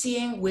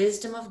foreseeing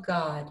wisdom of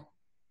God,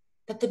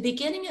 that the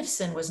beginning of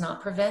sin was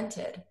not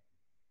prevented.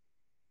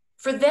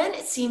 For then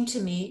it seemed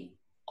to me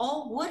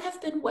all would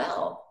have been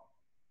well.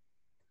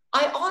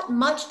 I ought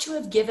much to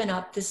have given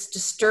up this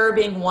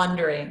disturbing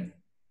wondering,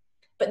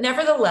 but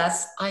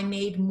nevertheless, I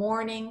made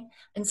mourning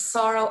and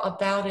sorrow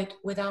about it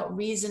without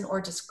reason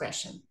or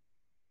discretion.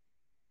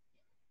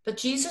 But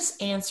Jesus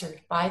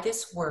answered by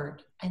this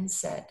word and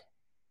said,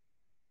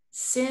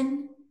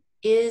 sin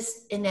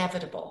is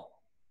inevitable,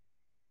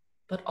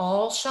 but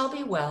all shall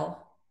be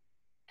well,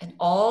 and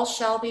all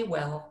shall be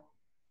well,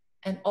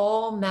 and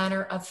all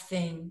manner of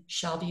thing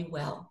shall be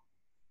well.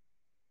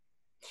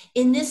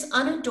 In this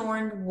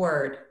unadorned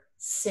word,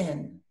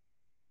 sin,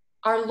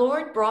 our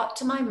Lord brought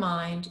to my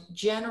mind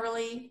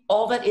generally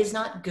all that is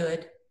not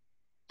good,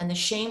 and the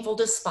shameful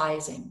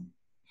despising,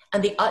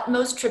 and the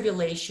utmost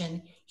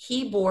tribulation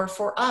he bore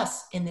for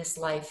us in this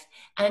life,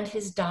 and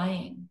his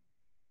dying.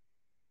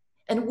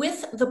 And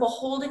with the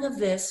beholding of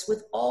this,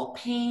 with all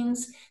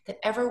pains that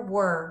ever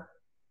were,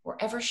 or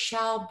ever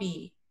shall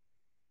be,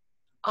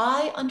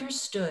 I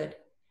understood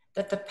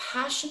that the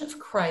passion of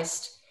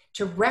Christ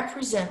to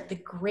represent the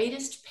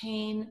greatest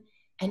pain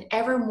and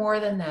ever more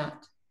than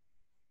that.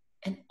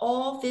 And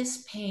all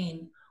this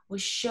pain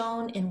was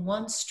shown in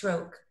one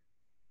stroke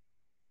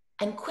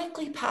and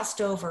quickly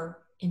passed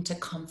over into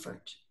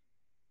comfort.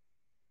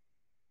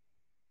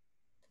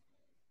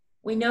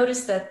 We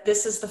notice that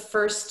this is the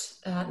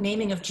first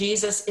naming of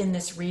Jesus in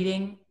this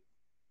reading.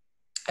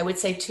 I would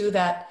say too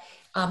that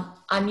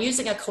I'm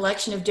using a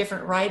collection of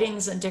different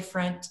writings and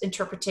different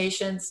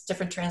interpretations,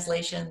 different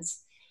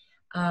translations.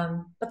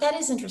 But that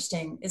is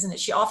interesting, isn't it?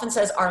 She often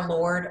says our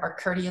Lord, our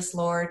courteous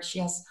Lord. She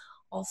has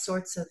all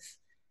sorts of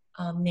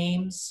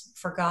names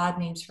for God,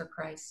 names for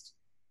Christ.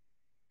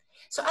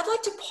 So I'd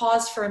like to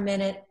pause for a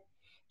minute.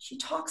 She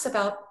talks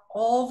about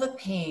all the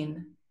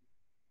pain,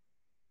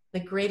 the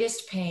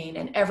greatest pain,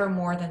 and ever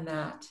more than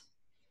that.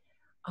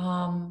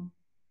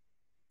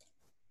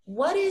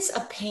 What is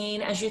a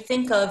pain as you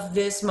think of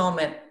this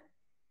moment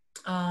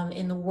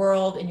in the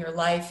world, in your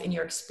life, in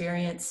your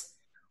experience,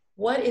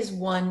 what is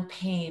one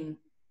pain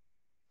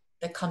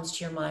that comes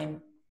to your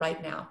mind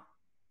right now?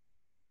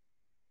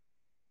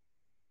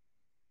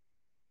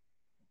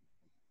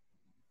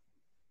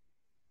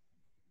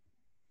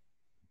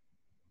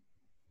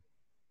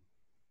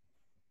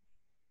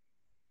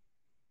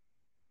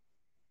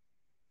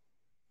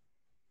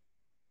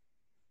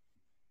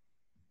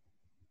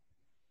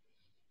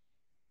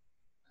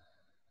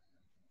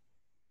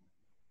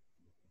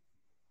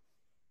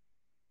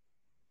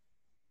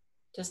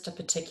 Just a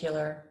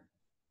particular.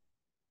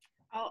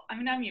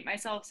 I'm going to unmute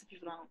myself so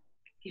people don't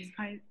confuse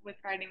me with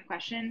writing the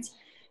questions.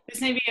 This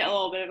may be a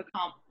little bit of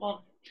a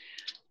well,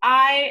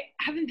 I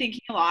have been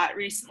thinking a lot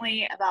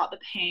recently about the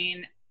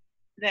pain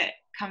that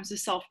comes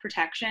with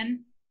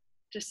self-protection,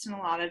 just in a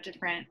lot of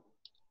different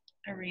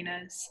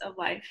arenas of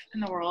life in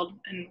the world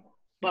and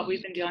what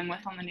we've been dealing with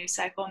on the news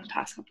cycle in the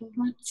past couple of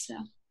months. So,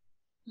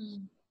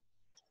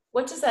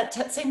 what does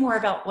that say more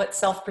about what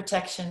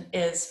self-protection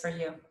is for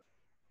you?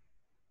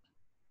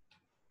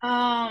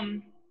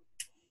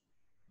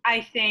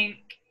 I think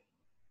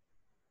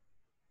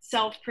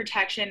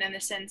self-protection in the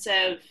sense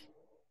of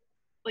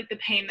like the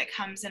pain that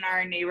comes in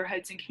our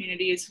neighborhoods and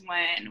communities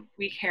when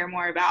we care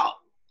more about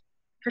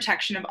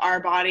protection of our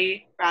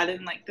body rather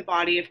than like the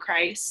body of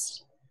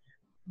Christ.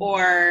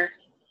 Or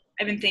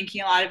I've been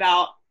thinking a lot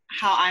about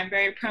how I'm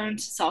very prone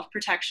to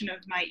self-protection of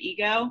my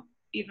ego,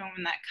 even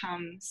when that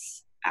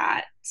comes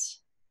at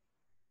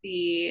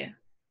the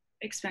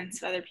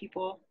expense of other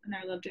people and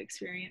their lived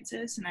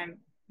experiences.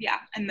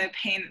 And the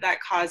pain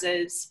that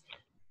causes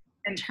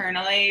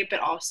internally, but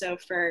also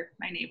for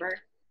my neighbor.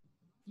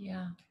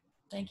 Yeah,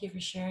 thank you for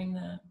sharing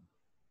that.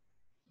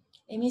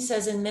 Amy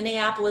says, in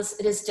Minneapolis,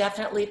 it is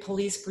definitely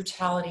police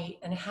brutality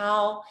and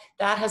how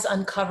that has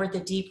uncovered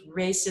the deep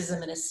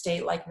racism in a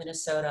state like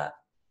Minnesota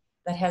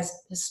that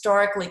has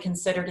historically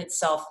considered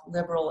itself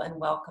liberal and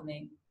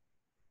welcoming.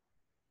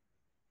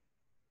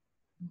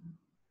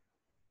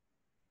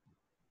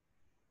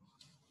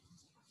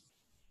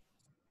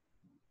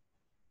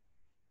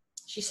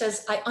 She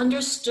says, I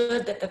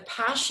understood that the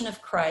passion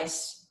of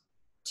Christ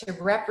to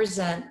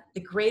represent the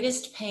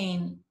greatest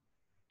pain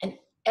and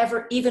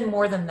even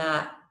more than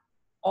that,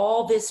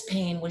 all this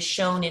pain was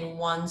shown in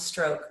one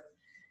stroke.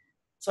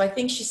 So I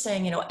think she's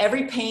saying,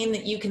 every pain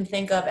that you can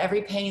think of,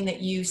 every pain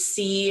that you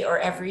see, or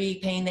every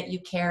pain that you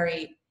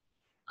carry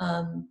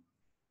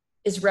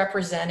is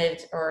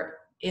represented or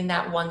in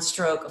that one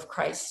stroke of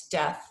Christ's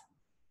death.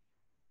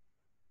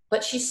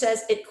 But she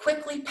says it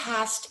quickly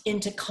passed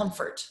into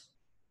comfort.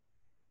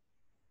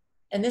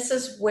 And this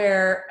is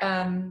where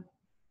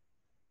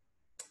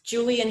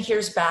Julian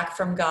hears back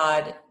from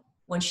God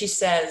when she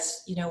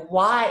says,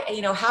 why,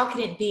 how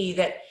can it be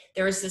that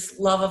there is this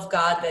love of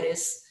God that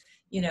is,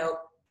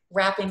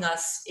 wrapping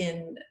us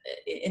in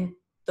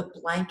the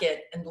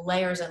blanket and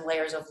layers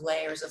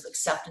of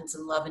acceptance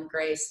and love and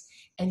grace.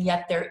 And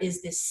yet there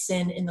is this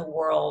sin in the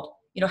world.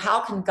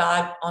 How can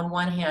God on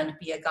one hand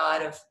be a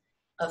God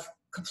of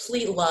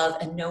complete love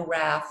and no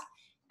wrath,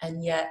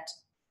 and yet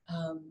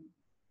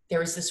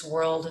there is this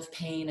world of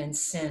pain and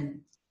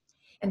sin?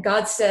 And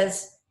God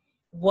says,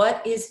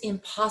 what is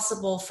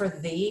impossible for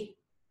thee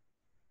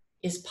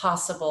is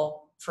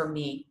possible for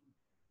me.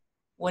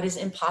 What is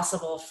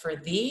impossible for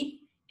thee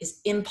is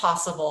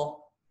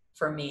impossible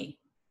for me.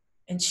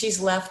 And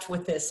she's left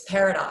with this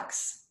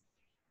paradox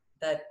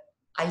that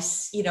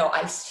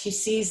she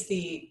sees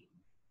the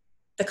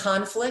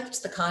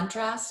conflict, the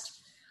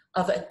contrast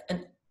of a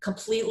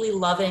completely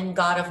loving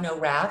God of no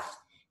wrath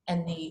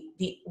and the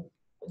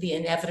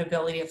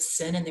inevitability of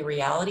sin and the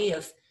reality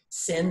of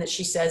sin that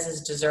she says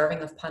is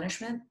deserving of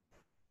punishment.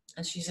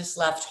 And she's just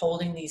left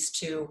holding these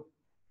two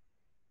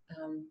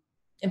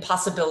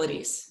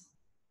impossibilities.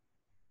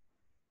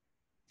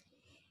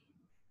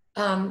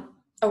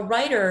 A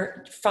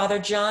writer, Father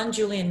John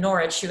Julian of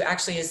Norwich, who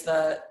actually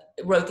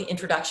wrote the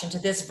introduction to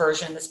this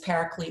version, this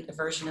Paraclete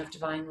version of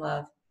divine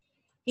love,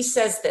 he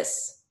says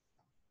this: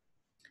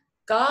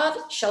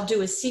 God shall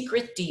do a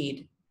secret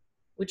deed,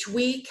 which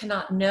we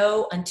cannot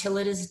know until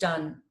it is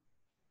done,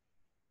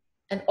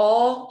 and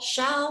all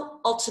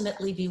shall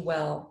ultimately be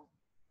well.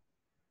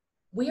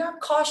 We are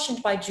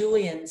cautioned by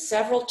Julian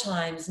several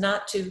times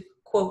not to,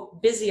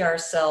 quote, busy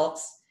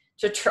ourselves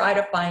to try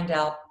to find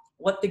out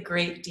what the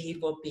great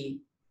deed will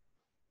be.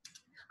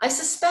 I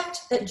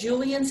suspect that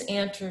Julian's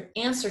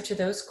answer to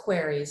those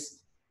queries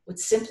would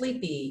simply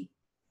be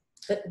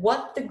that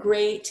what the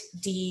great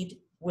deed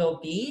will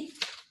be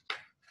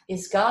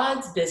is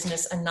God's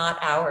business and not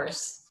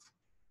ours,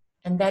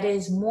 and that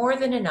is more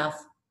than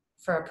enough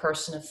for a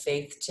person of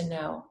faith to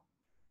know.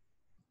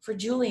 For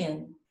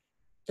Julian,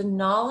 the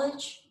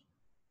knowledge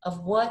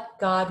of what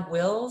God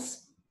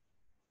wills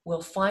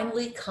will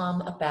finally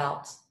come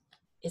about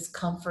is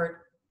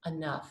comfort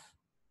enough.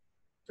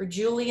 For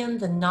Julian,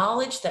 the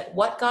knowledge that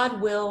what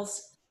God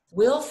wills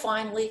will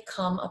finally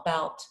come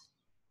about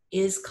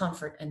is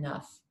comfort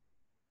enough.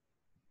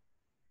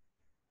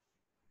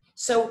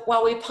 So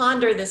while we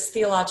ponder this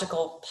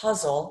theological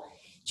puzzle,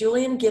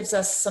 Julian gives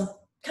us some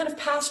kind of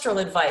pastoral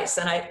advice.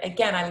 And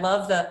I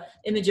love the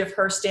image of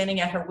her standing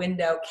at her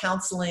window,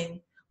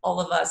 counseling all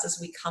of us as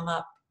we come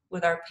up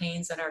with our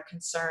pains and our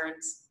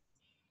concerns.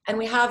 And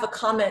we have a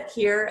comment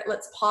here.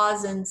 Let's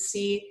pause and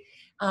see.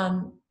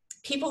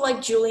 People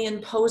like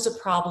Julian pose a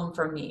problem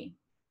for me.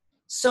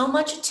 So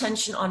much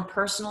attention on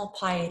personal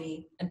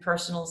piety and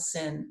personal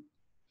sin.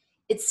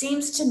 It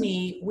seems to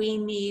me we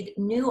need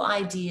new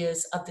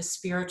ideas of the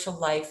spiritual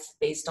life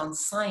based on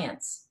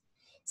science,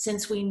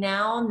 since we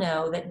now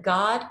know that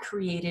God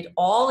created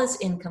all as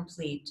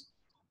incomplete,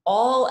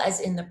 all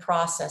as in the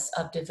process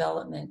of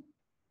development.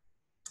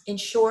 In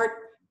short,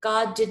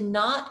 God did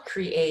not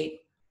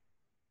create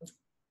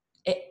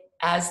it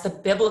as the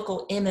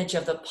biblical image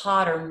of the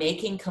potter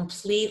making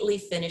completely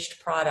finished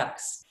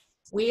products.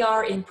 We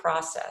are in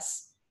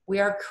process. We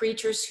are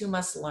creatures who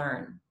must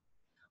learn.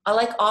 I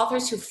like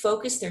authors who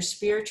focus their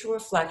spiritual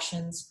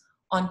reflections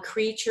on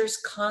creatures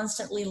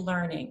constantly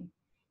learning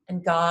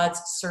and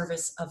God's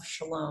service of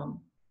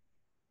shalom.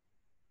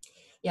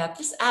 Yeah,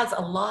 this adds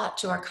a lot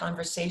to our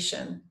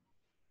conversation.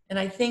 And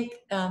I think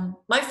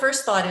my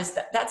first thought is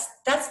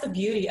that's the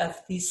beauty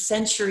of these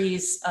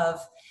centuries of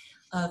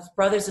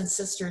brothers and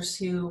sisters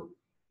who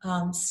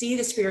see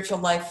the spiritual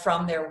life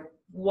from their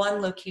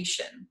one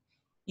location.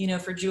 You know,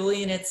 for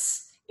Julian,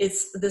 it's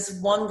this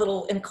one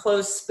little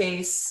enclosed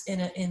space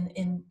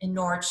in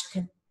Norwich,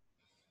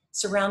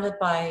 surrounded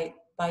by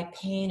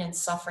pain and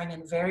suffering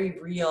and very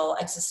real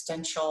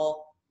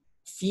existential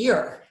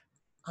fear.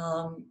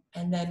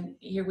 And then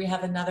here we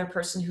have another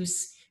person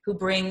who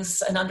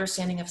brings an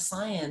understanding of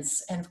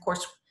science, and of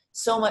course,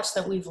 so much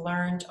that we've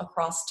learned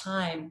across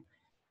time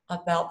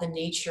about the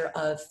nature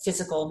of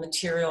physical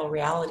material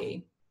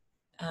reality.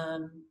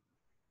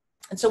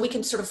 And so we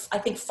can sort of, I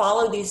think,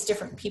 follow these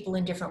different people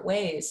in different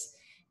ways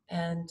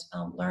and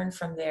learn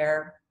from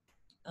their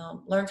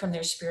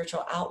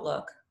spiritual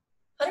outlook.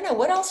 I don't know,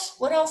 what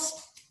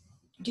else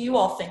do you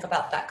all think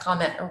about that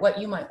comment, or what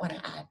you might want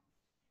to add?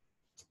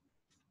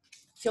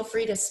 Feel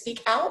free to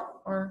speak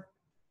out or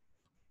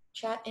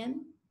chat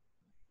in.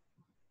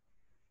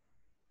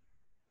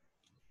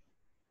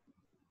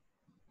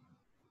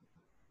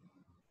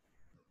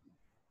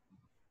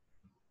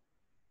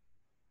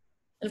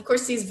 And of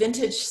course, these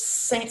vintage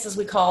saints, as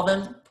we call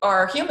them,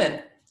 are human.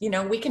 You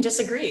know, we can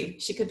disagree.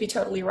 She could be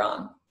totally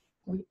wrong.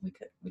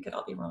 We could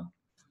all be wrong.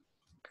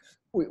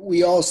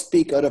 We all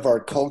speak out of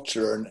our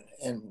culture,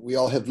 and we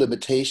all have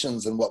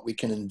limitations in what we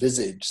can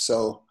envisage.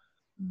 So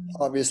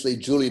obviously,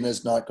 Julian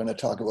is not going to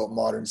talk about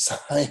modern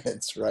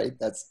science, right?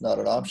 That's not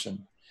an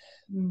option.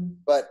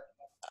 But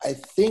I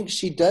think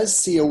she does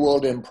see a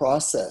world in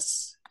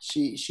process.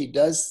 She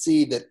does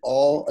see that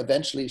all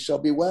eventually shall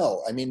be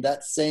well. I mean,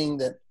 that's saying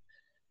that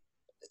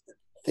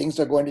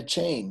things are going to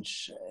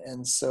change.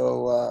 And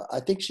so I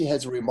think she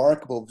has a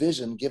remarkable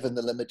vision given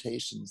the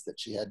limitations that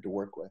she had to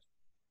work with.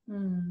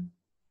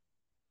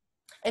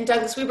 And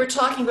Douglas, we were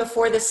talking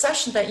before this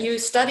session that you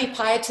study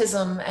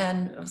pietism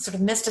and sort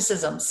of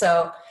mysticism.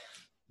 So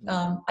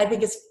I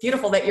think it's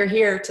beautiful that you're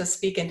here to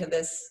speak into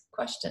this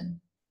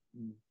question.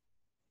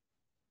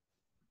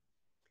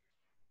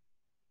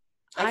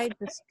 I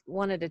just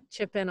wanted to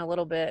chip in a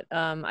little bit.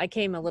 I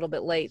came a little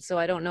bit late, so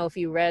I don't know if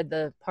you read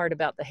the part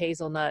about the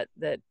hazelnut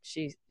that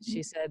she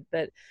said,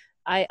 but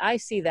I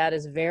see that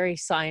as very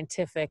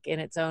scientific in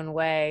its own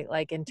way,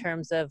 like in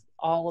terms of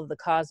all of the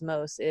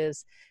cosmos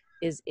is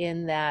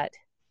in that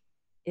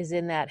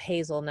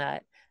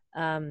hazelnut.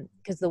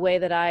 Because the way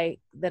that I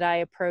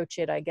approach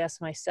it, I guess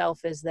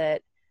myself, is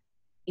that,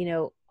 you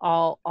know,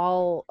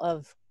 all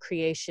of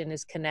creation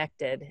is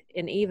connected,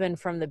 and even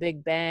from the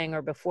Big Bang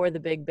or before the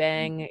Big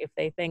Bang, if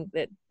they think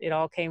that it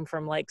all came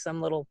from like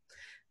some little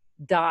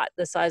dot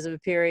the size of a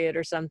period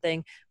or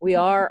something, we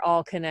are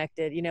all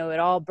connected. You know, it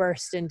all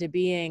burst into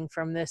being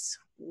from this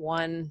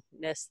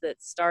oneness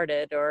that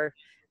started,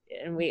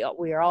 and we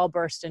are all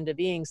burst into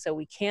being, so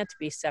we can't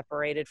be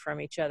separated from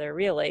each other,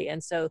 really.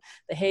 And so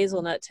the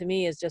hazelnut to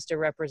me is just a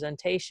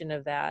representation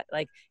of that.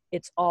 Like,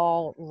 it's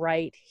all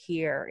right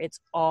here. It's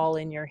all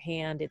in your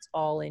hand. It's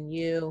all in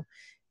you.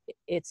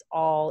 It's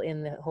all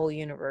in the whole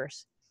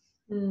universe.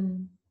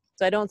 So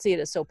I don't see it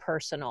as so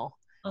personal.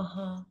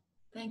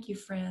 Thank you,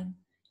 Fran.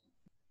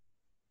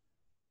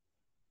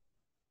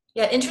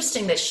 Yeah,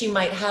 interesting that she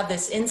might have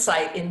this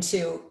insight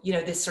into, you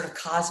know, this sort of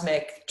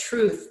cosmic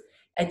truth,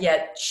 and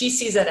yet she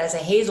sees it as a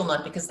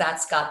hazelnut because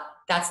that's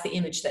the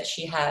image that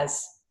she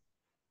has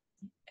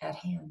at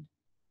hand.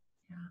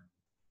 Yeah.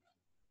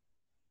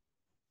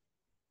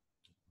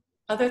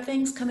 Other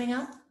things coming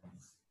up?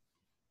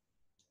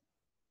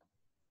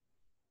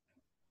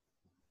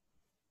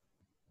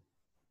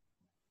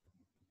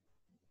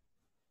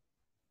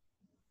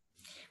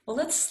 Well,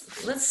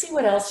 let's see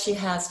what else she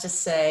has to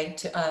say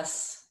to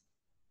us.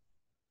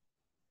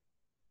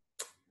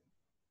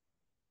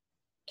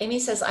 Amy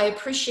says, I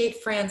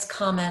appreciate Fran's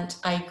comment.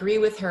 I agree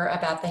with her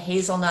about the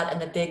hazelnut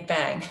and the Big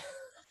Bang.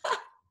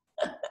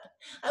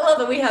 I love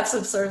that we have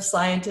some sort of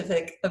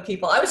scientific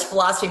people. I was a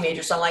philosophy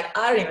major, so I'm like,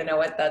 I don't even know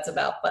what that's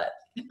about,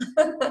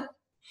 but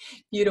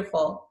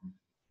beautiful.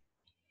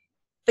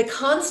 The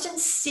constant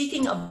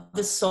seeking of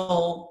the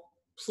soul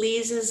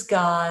pleases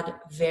God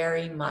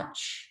very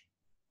much.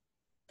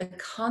 The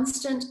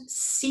constant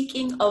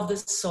seeking of the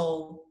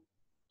soul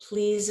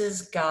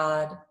pleases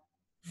God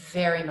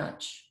very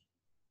much.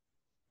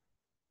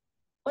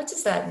 What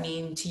does that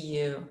mean to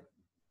you?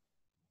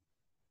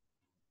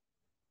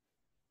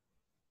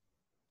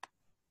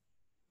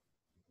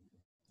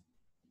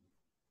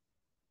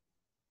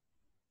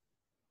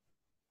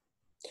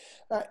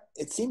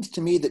 It seems to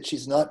me that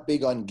she's not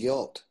big on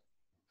guilt.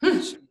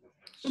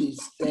 She's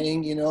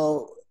saying,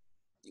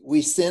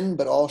 we sin,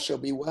 but all shall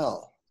be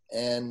well.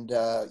 And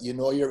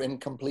you're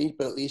incomplete,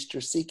 but at least you're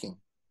seeking.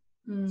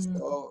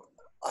 So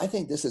I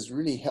think this is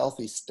really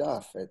healthy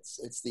stuff.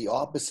 It's the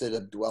opposite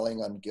of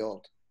dwelling on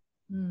guilt.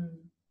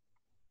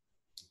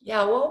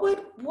 Yeah, what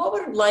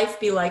would life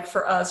be like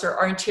for us, or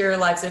our interior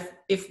lives,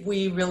 if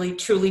we really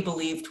truly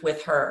believed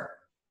with her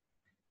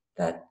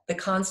that the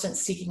constant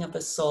seeking of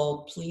the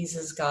soul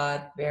pleases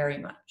God very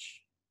much?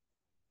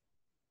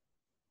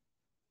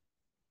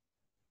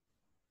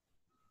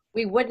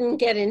 We wouldn't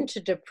get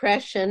into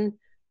depression.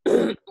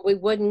 We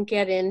wouldn't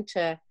get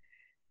into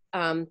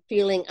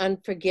feeling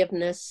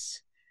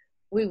unforgiveness.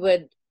 We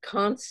would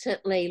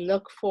constantly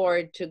look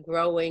forward to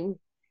growing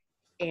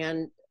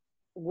and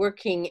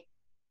working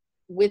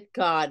with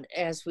God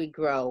as we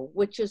grow,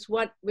 which is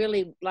what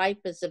really life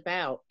is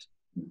about.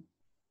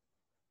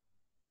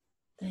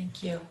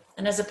 Thank you.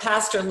 And as a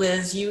pastor,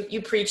 Liz,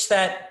 you preach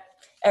that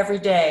every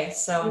day.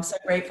 So I'm so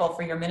grateful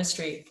for your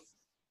ministry.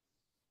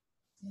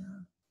 Yeah.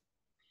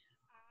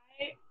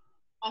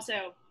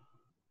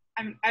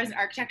 I was an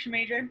architecture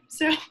major,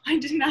 so I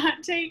did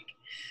not take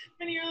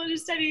many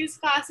religious studies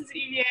classes at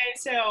UVA.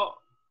 So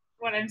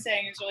what I'm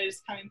saying is really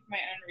just coming from my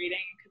own reading.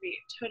 It could be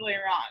totally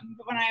wrong.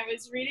 But when I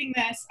was reading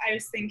this, I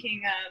was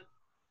thinking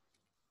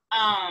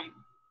of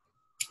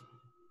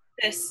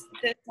this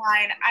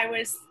line.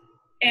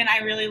 I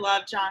really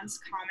love John's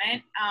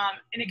comment.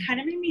 And it kind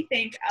of made me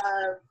think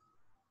of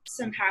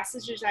some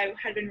passages I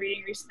had been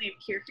reading recently of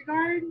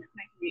Kierkegaard. And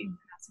I could be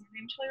pronouncing his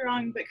name totally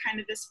wrong, but kind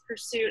of this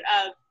pursuit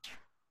of,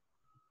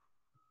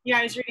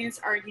 I was reading this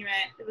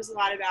argument. It was a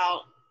lot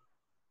about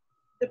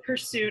the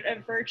pursuit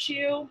of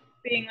virtue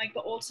being like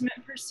the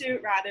ultimate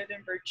pursuit rather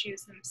than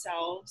virtues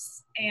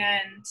themselves.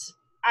 And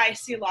I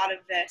see a lot of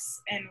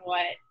this in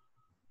what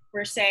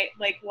we're saying,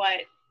 like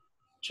what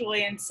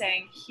Julian's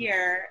saying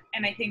here.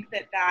 And I think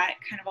that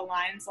kind of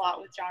aligns a lot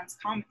with John's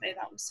comment that I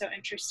thought was so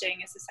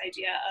interesting, is this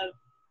idea of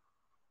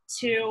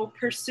to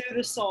pursue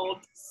the soul,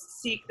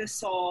 seek the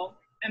soul,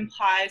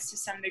 implies to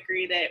some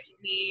degree that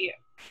we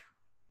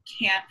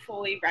can't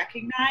fully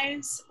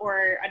recognize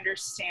or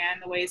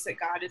understand the ways that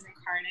God is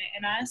incarnate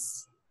in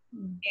us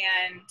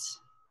and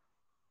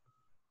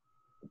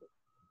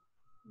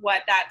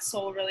what that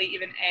soul really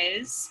even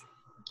is.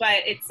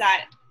 But it's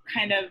that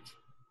kind of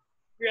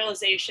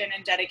realization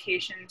and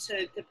dedication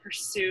to the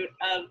pursuit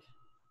of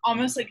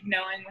almost like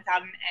knowing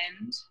without an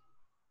end,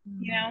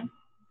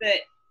 that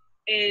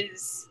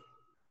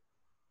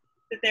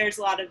there's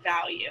a lot of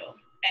value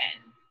in.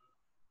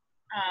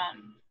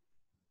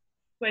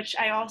 Which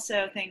I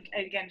also think,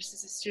 again, just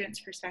as a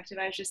student's perspective,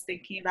 I was just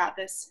thinking about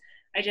this.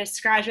 I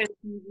just graduated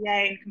from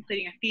UVA and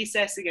completing a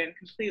thesis, again,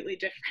 completely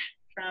different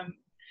from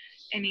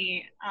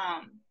any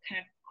kind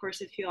of course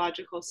of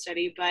theological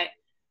study. But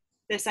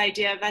this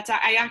idea of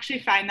I actually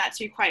find that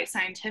to be quite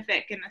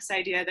scientific, in this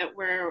idea that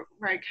we're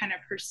kind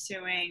of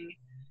pursuing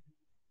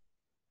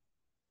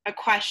a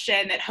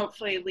question that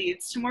hopefully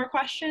leads to more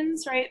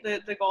questions, right?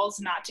 The goal is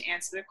not to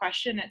answer the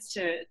question, it's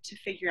to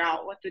figure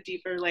out what the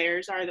deeper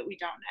layers are that we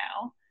don't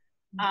know.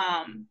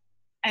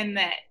 And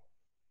that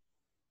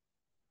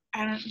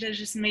there's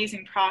this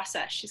amazing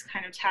process she's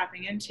kind of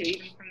tapping into,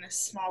 even from this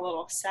small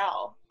little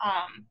cell.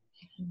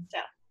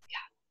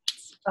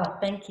 Oh,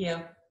 thank you.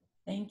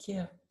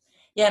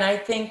 Yeah, and I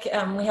think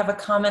we have a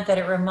comment that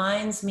it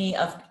reminds me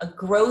of a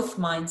growth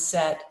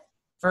mindset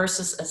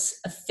versus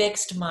a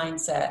fixed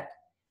mindset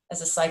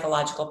as a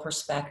psychological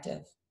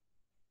perspective.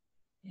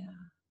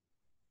 Yeah.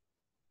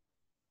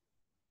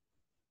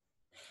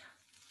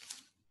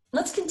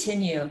 Let's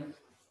continue.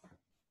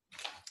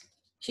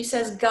 She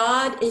says,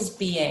 God is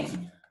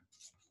being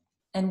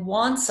and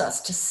wants us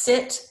to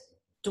sit,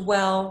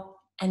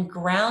 dwell, and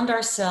ground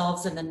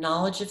ourselves in the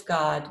knowledge of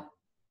God,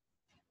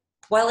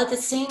 while at the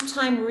same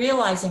time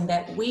realizing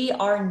that we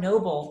are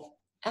noble,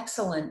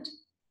 excellent,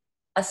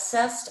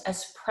 assessed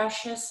as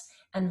precious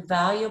and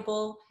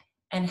valuable,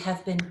 and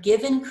have been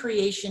given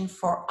creation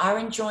for our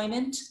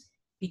enjoyment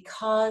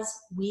because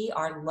we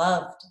are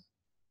loved.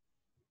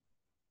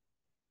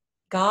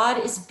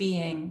 God is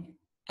being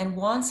and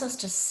wants us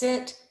to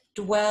sit,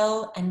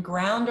 dwell, and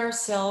ground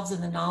ourselves in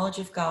the knowledge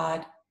of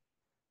God,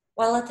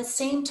 while at the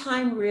same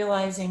time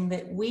realizing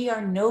that we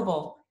are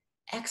noble,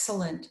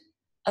 excellent,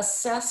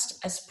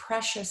 assessed as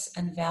precious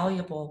and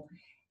valuable,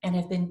 and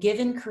have been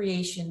given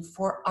creation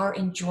for our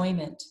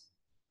enjoyment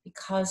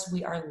because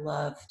we are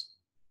loved.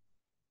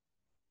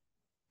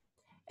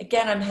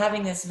 Again, I'm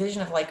having this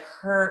vision of like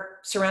her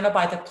surrounded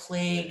by the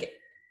plague.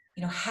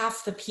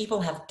 Half the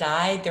people have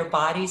died, their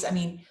bodies.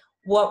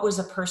 what was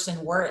a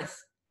person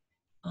worth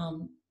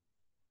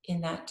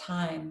in that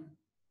time.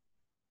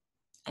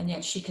 And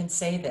yet she can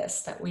say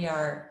this, that we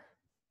are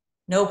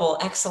noble,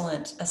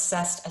 excellent,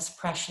 assessed as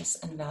precious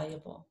and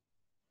valuable.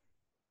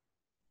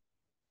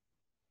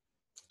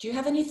 Do you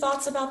have any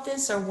thoughts about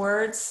this or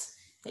words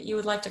that you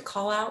would like to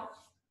call out?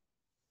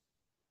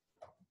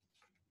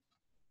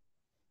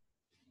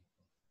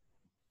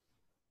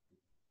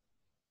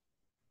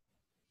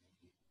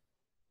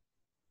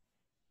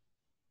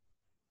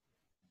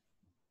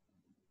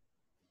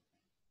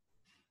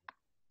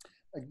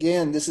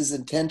 Again, this is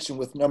in tension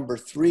with number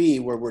 3,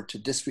 where we're to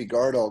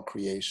disregard all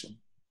creation.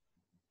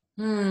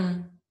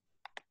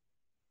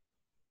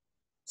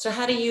 So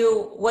what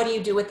do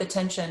you do with the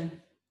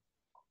tension?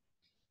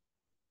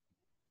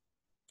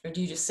 Or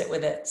do you just sit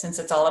with it, since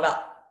it's all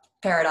about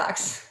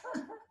paradox?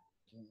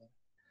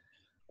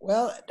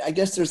 Well, I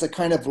guess there's a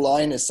kind of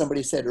line, as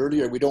somebody said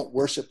earlier, we don't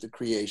worship the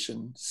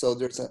creation. So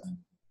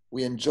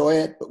we enjoy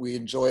it, but we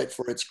enjoy it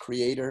for its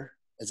creator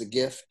as a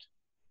gift.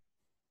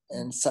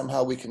 And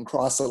somehow we can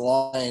cross a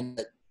line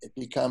that it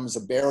becomes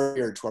a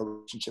barrier to our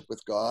relationship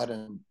with God.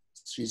 And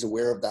she's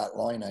aware of that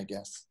line, I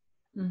guess.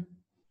 Thank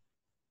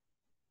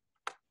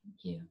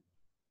you.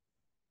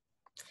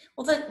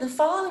 Well, the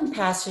following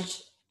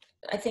passage,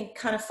 I think,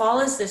 kind of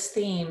follows this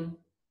theme.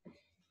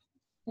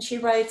 And she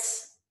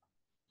writes,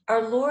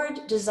 "Our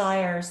Lord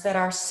desires that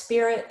our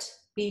spirit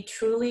be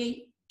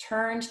truly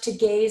turned to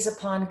gaze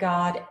upon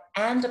God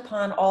and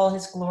upon all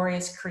his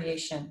glorious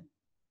creation.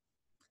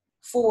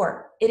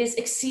 For it is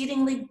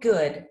exceedingly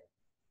good,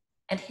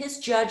 and his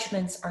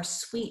judgments are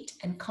sweet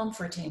and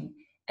comforting,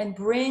 and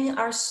bring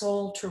our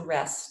soul to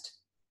rest.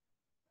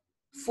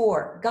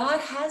 For God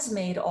has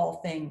made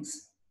all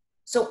things,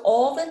 so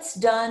all that's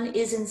done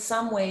is in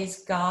some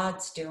ways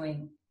God's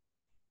doing.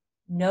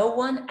 No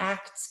one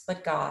acts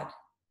but God.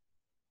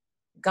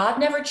 God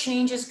never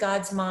changes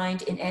God's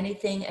mind in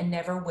anything and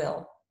never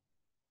will.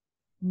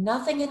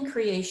 Nothing in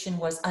creation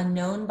was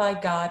unknown by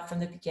God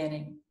from the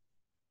beginning.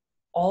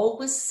 All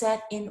was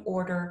set in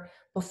order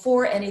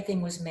before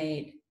anything was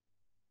made.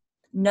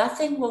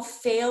 Nothing will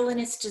fail in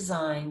its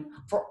design,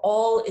 for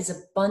all is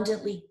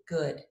abundantly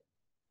good.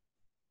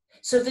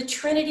 So the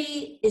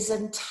Trinity is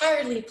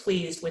entirely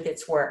pleased with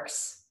its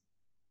works.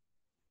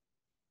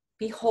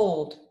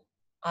 Behold,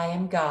 I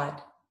am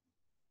God.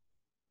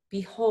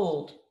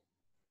 Behold,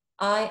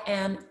 I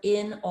am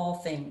in all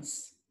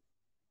things.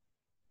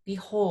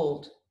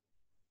 Behold,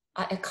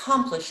 I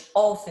accomplish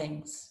all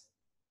things.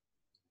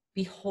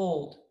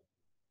 Behold,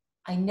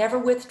 I never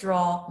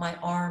withdraw my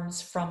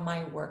arms from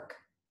my work.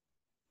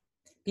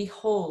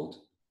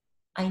 Behold,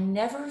 I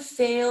never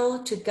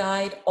fail to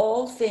guide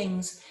all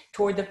things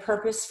toward the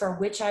purpose for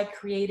which I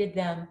created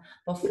them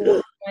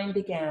before time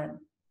began,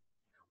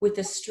 with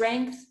the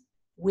strength,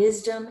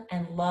 wisdom,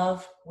 and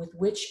love with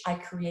which I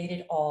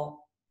created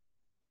all.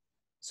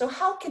 So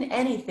how can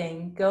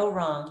anything go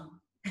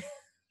wrong?"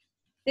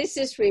 This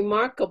is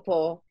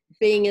remarkable,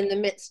 being in the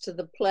midst of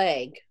the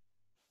plague.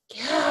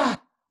 Yeah.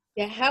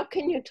 Yeah, how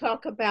can you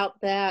talk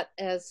about that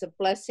as a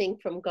blessing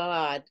from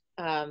God?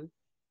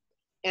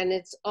 And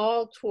it's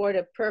all toward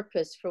a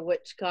purpose for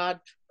which God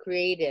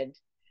created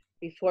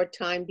before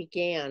time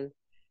began.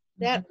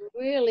 That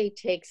really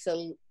takes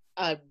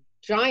a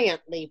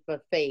giant leap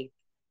of faith.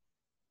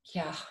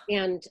 Yeah.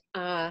 And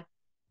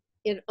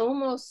it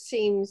almost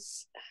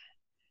seems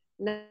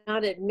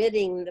not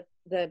admitting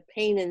the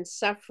pain and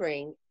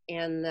suffering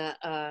and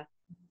the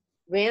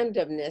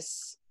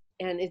randomness,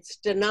 and its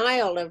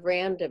denial of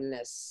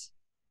randomness,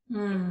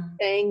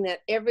 saying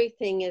that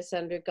everything is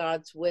under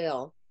God's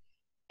will,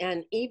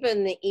 and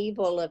even the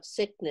evil of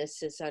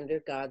sickness is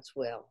under God's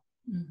will.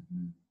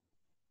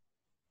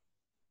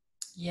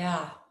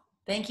 Yeah.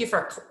 Thank you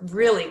for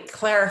really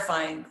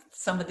clarifying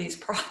some of these,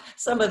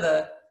 some of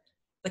the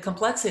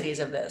complexities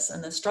of this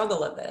and the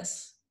struggle of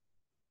this.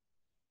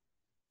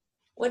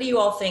 What do you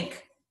all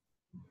think?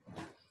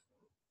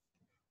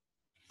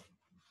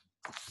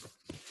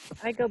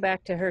 I go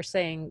back to her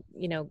saying,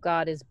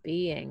 God is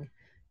being,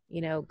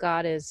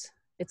 God is,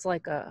 it's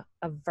like a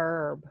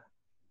verb.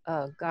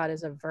 God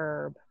is a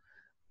verb,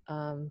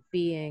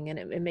 being. And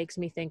it makes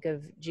me think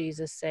of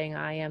Jesus saying,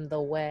 I am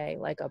the way,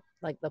 like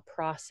the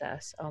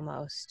process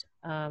almost.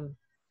 And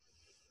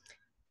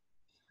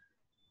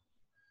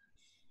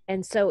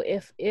so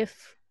if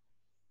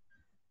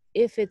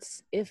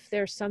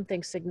there's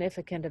something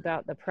significant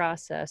about the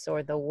process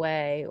or the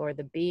way or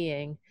the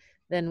being,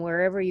 then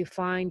wherever you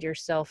find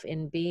yourself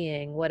in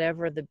being,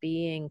 whatever the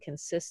being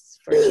consists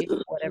for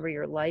you, whatever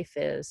your life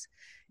is,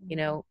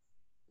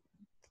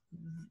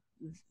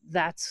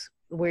 that's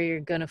where you're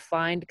going to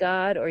find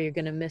God or you're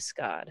going to miss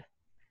God.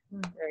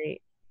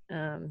 Right.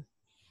 And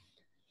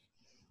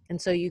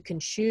so you can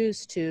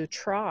choose to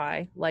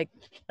try, like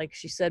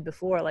she said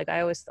before, like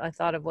I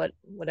thought of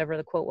whatever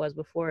the quote was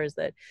before, is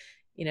that,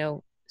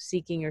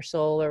 seeking your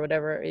soul or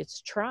whatever,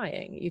 it's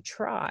trying. You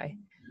try,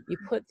 you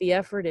put the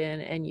effort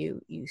in, and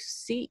you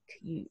seek,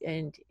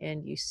 and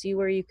you see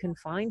where you can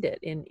find it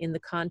in the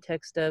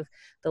context of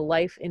the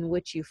life in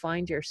which you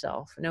find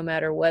yourself, no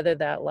matter whether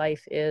that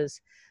life is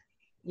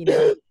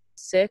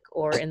sick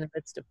or in the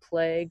midst of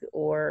plague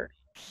or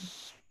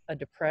a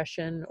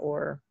depression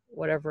or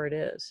whatever it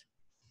is.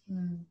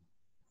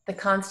 The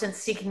constant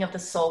seeking of the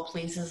soul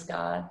pleases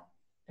God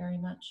very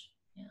much.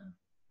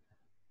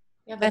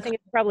 Yeah. I think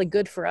it's probably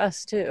good for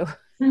us too.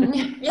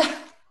 Yeah.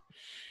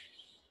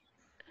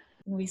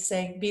 We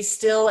say, "Be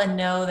still and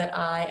know that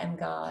I am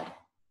God."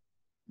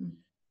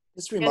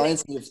 This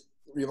reminds me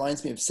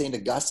of Saint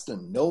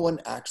Augustine. No one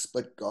acts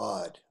but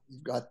God.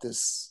 You've got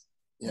this,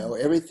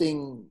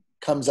 everything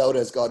comes out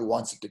as God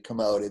wants it to come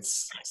out. It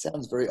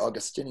sounds very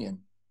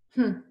Augustinian.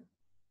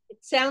 It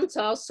sounds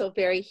also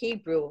very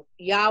Hebrew.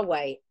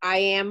 Yahweh, I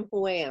am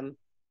who am.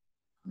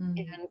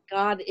 And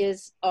God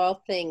is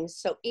all things.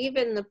 So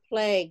even the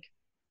plague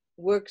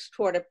works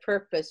toward a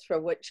purpose for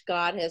which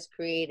God has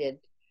created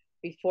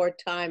before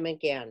time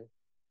again.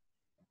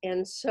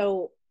 And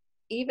so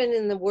even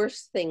in the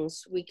worst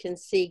things, we can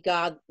see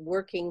God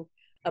working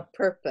a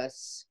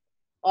purpose.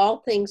 All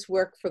things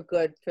work for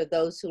good for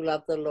those who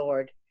love the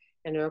Lord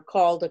and are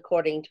called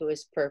according to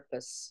his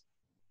purpose.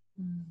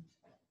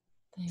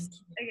 Thank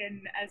you.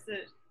 Again, as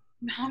a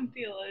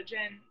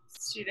non-theologian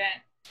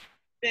student,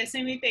 this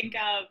made me think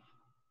of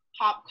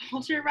pop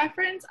culture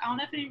reference. I don't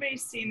know if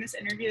anybody's seen this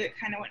interview that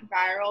kind of went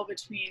viral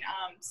between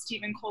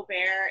Stephen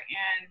Colbert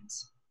and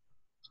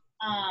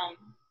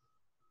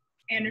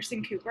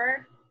Anderson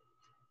Cooper.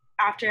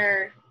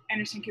 After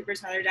Anderson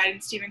Cooper's mother died,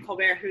 and Stephen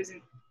Colbert, who's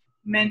in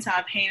immense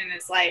amount of pain in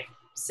his life,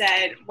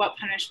 said, "What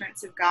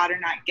punishments of God are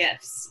not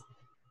gifts?"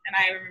 And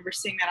I remember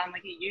seeing that on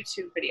like a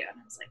YouTube video, and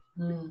I was like,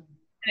 and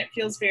it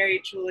feels very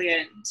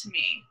Julian to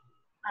me.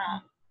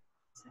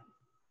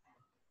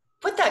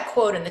 Put that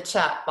quote in the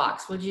chat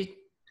box, would you?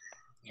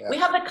 Yeah. We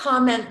have a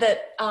comment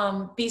that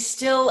 "be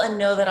still and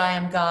know that I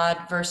am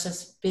God"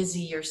 versus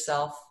 "busy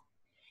yourself."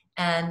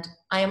 And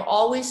I am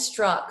always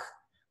struck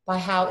by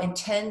how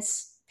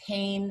intense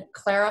pain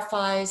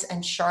clarifies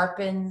and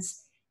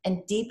sharpens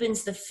and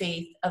deepens the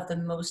faith of the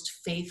most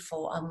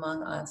faithful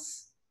among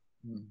us.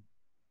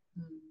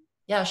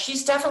 Yeah,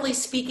 she's definitely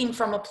speaking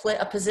from a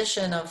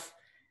position of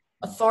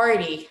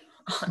authority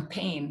on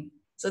pain.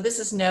 So this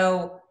is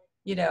no,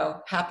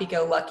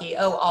 happy-go-lucky,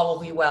 oh, all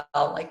will be well,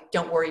 like,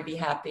 don't worry, be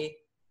happy.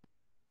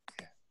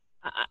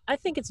 I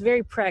think it's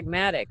very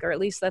pragmatic, or at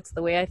least that's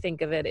the way I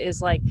think of it,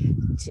 is like,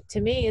 to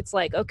me, it's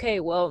like,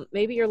 okay, well,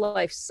 maybe your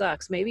life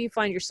sucks. Maybe you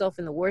find yourself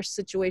in the worst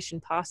situation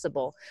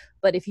possible.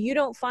 But if you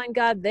don't find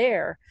God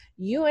there,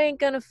 you ain't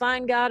going to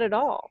find God at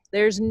all.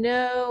 There's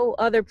no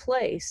other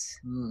place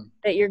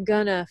that you're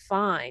going to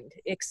find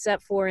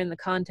except for in the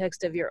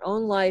context of your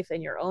own life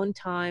and your own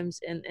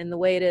times and the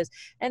way it is.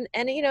 And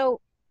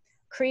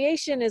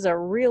creation is a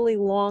really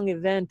long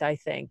event, I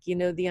think.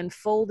 The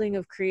unfolding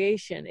of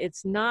creation,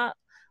 it's not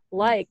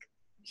like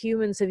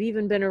humans have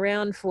even been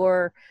around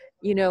for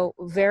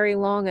very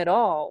long at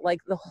all. Like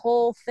the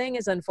whole thing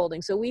is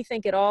unfolding, so we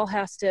think it all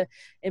has to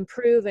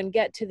improve and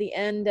get to the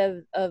end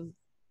of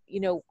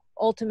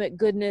ultimate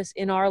goodness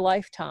in our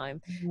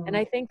lifetime. And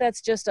I think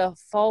that's just a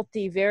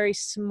faulty, very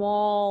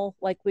small,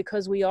 like,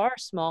 because we are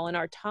small and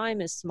our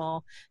time is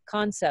small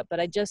concept. But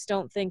I just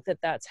don't think that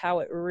that's how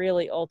it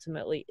really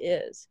ultimately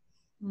is.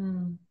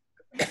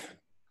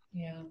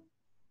 Yeah.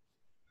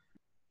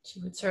 She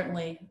would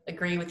certainly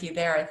agree with you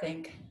there, I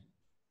think.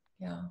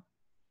 Yeah.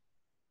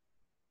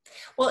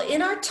 Well,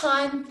 in our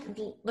time,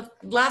 the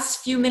last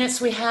few minutes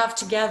we have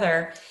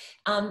together,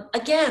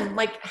 again,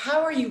 like,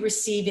 how are you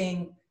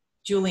receiving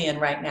Julian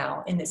right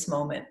now in this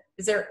moment?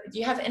 Do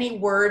you have any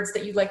words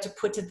that you'd like to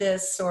put to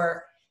this,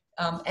 or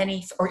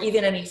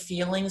even any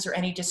feelings or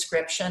any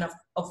description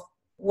of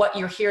what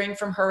you're hearing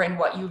from her and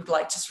what you would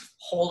like to sort of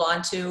hold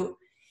on to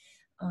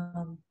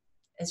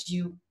as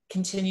you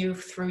continue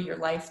through your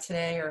life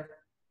today or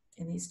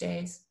in these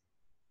days?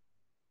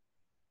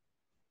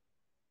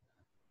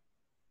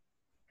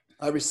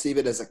 I receive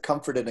it as a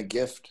comfort and a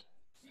gift.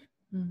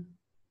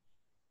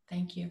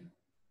 Thank you.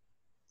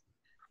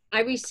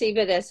 I receive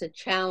it as a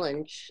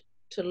challenge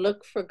to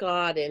look for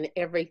God in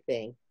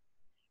everything,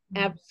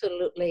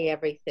 absolutely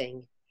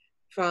everything,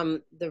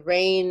 from the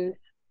rain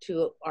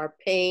to our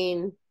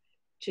pain,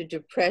 to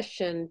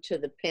depression, to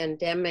the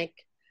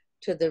pandemic,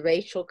 to the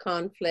racial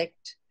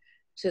conflict,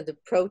 to the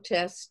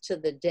protests, to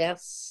the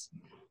deaths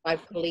by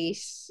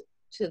police,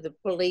 to the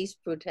police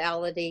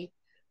brutality.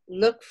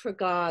 Look for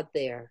God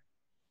there.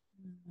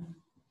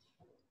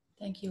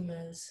 Thank you,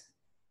 Liz.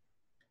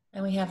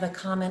 And we have a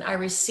comment: I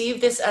receive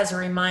this as a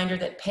reminder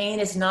that pain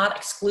is not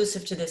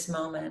exclusive to this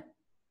moment.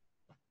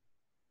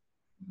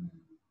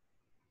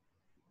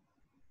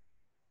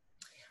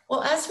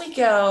 Well, as we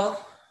go,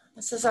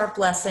 this is our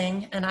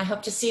blessing, and I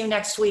hope to see you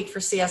next week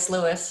for C.S.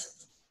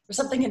 Lewis, for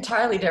something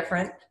entirely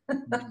different.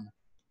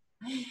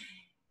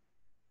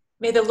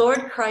 May the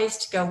Lord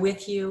Christ go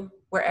with you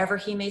wherever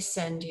he may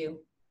send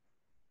you.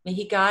 May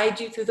he guide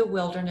you through the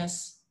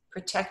wilderness,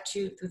 protect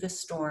you through the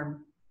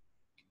storm.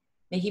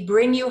 May he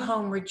bring you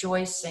home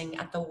rejoicing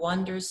at the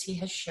wonders he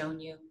has shown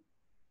you.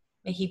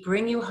 May he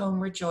bring you home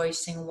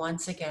rejoicing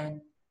once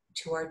again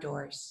to our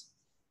doors.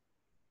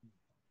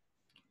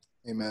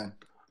 Amen.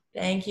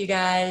 Thank you,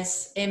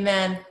 guys.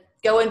 Amen.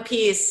 Go in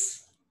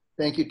peace.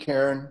 Thank you,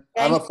 Karen.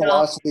 Thanks,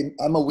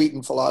 I'm a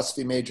Wheaton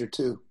philosophy major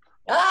too.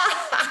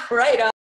 Right on.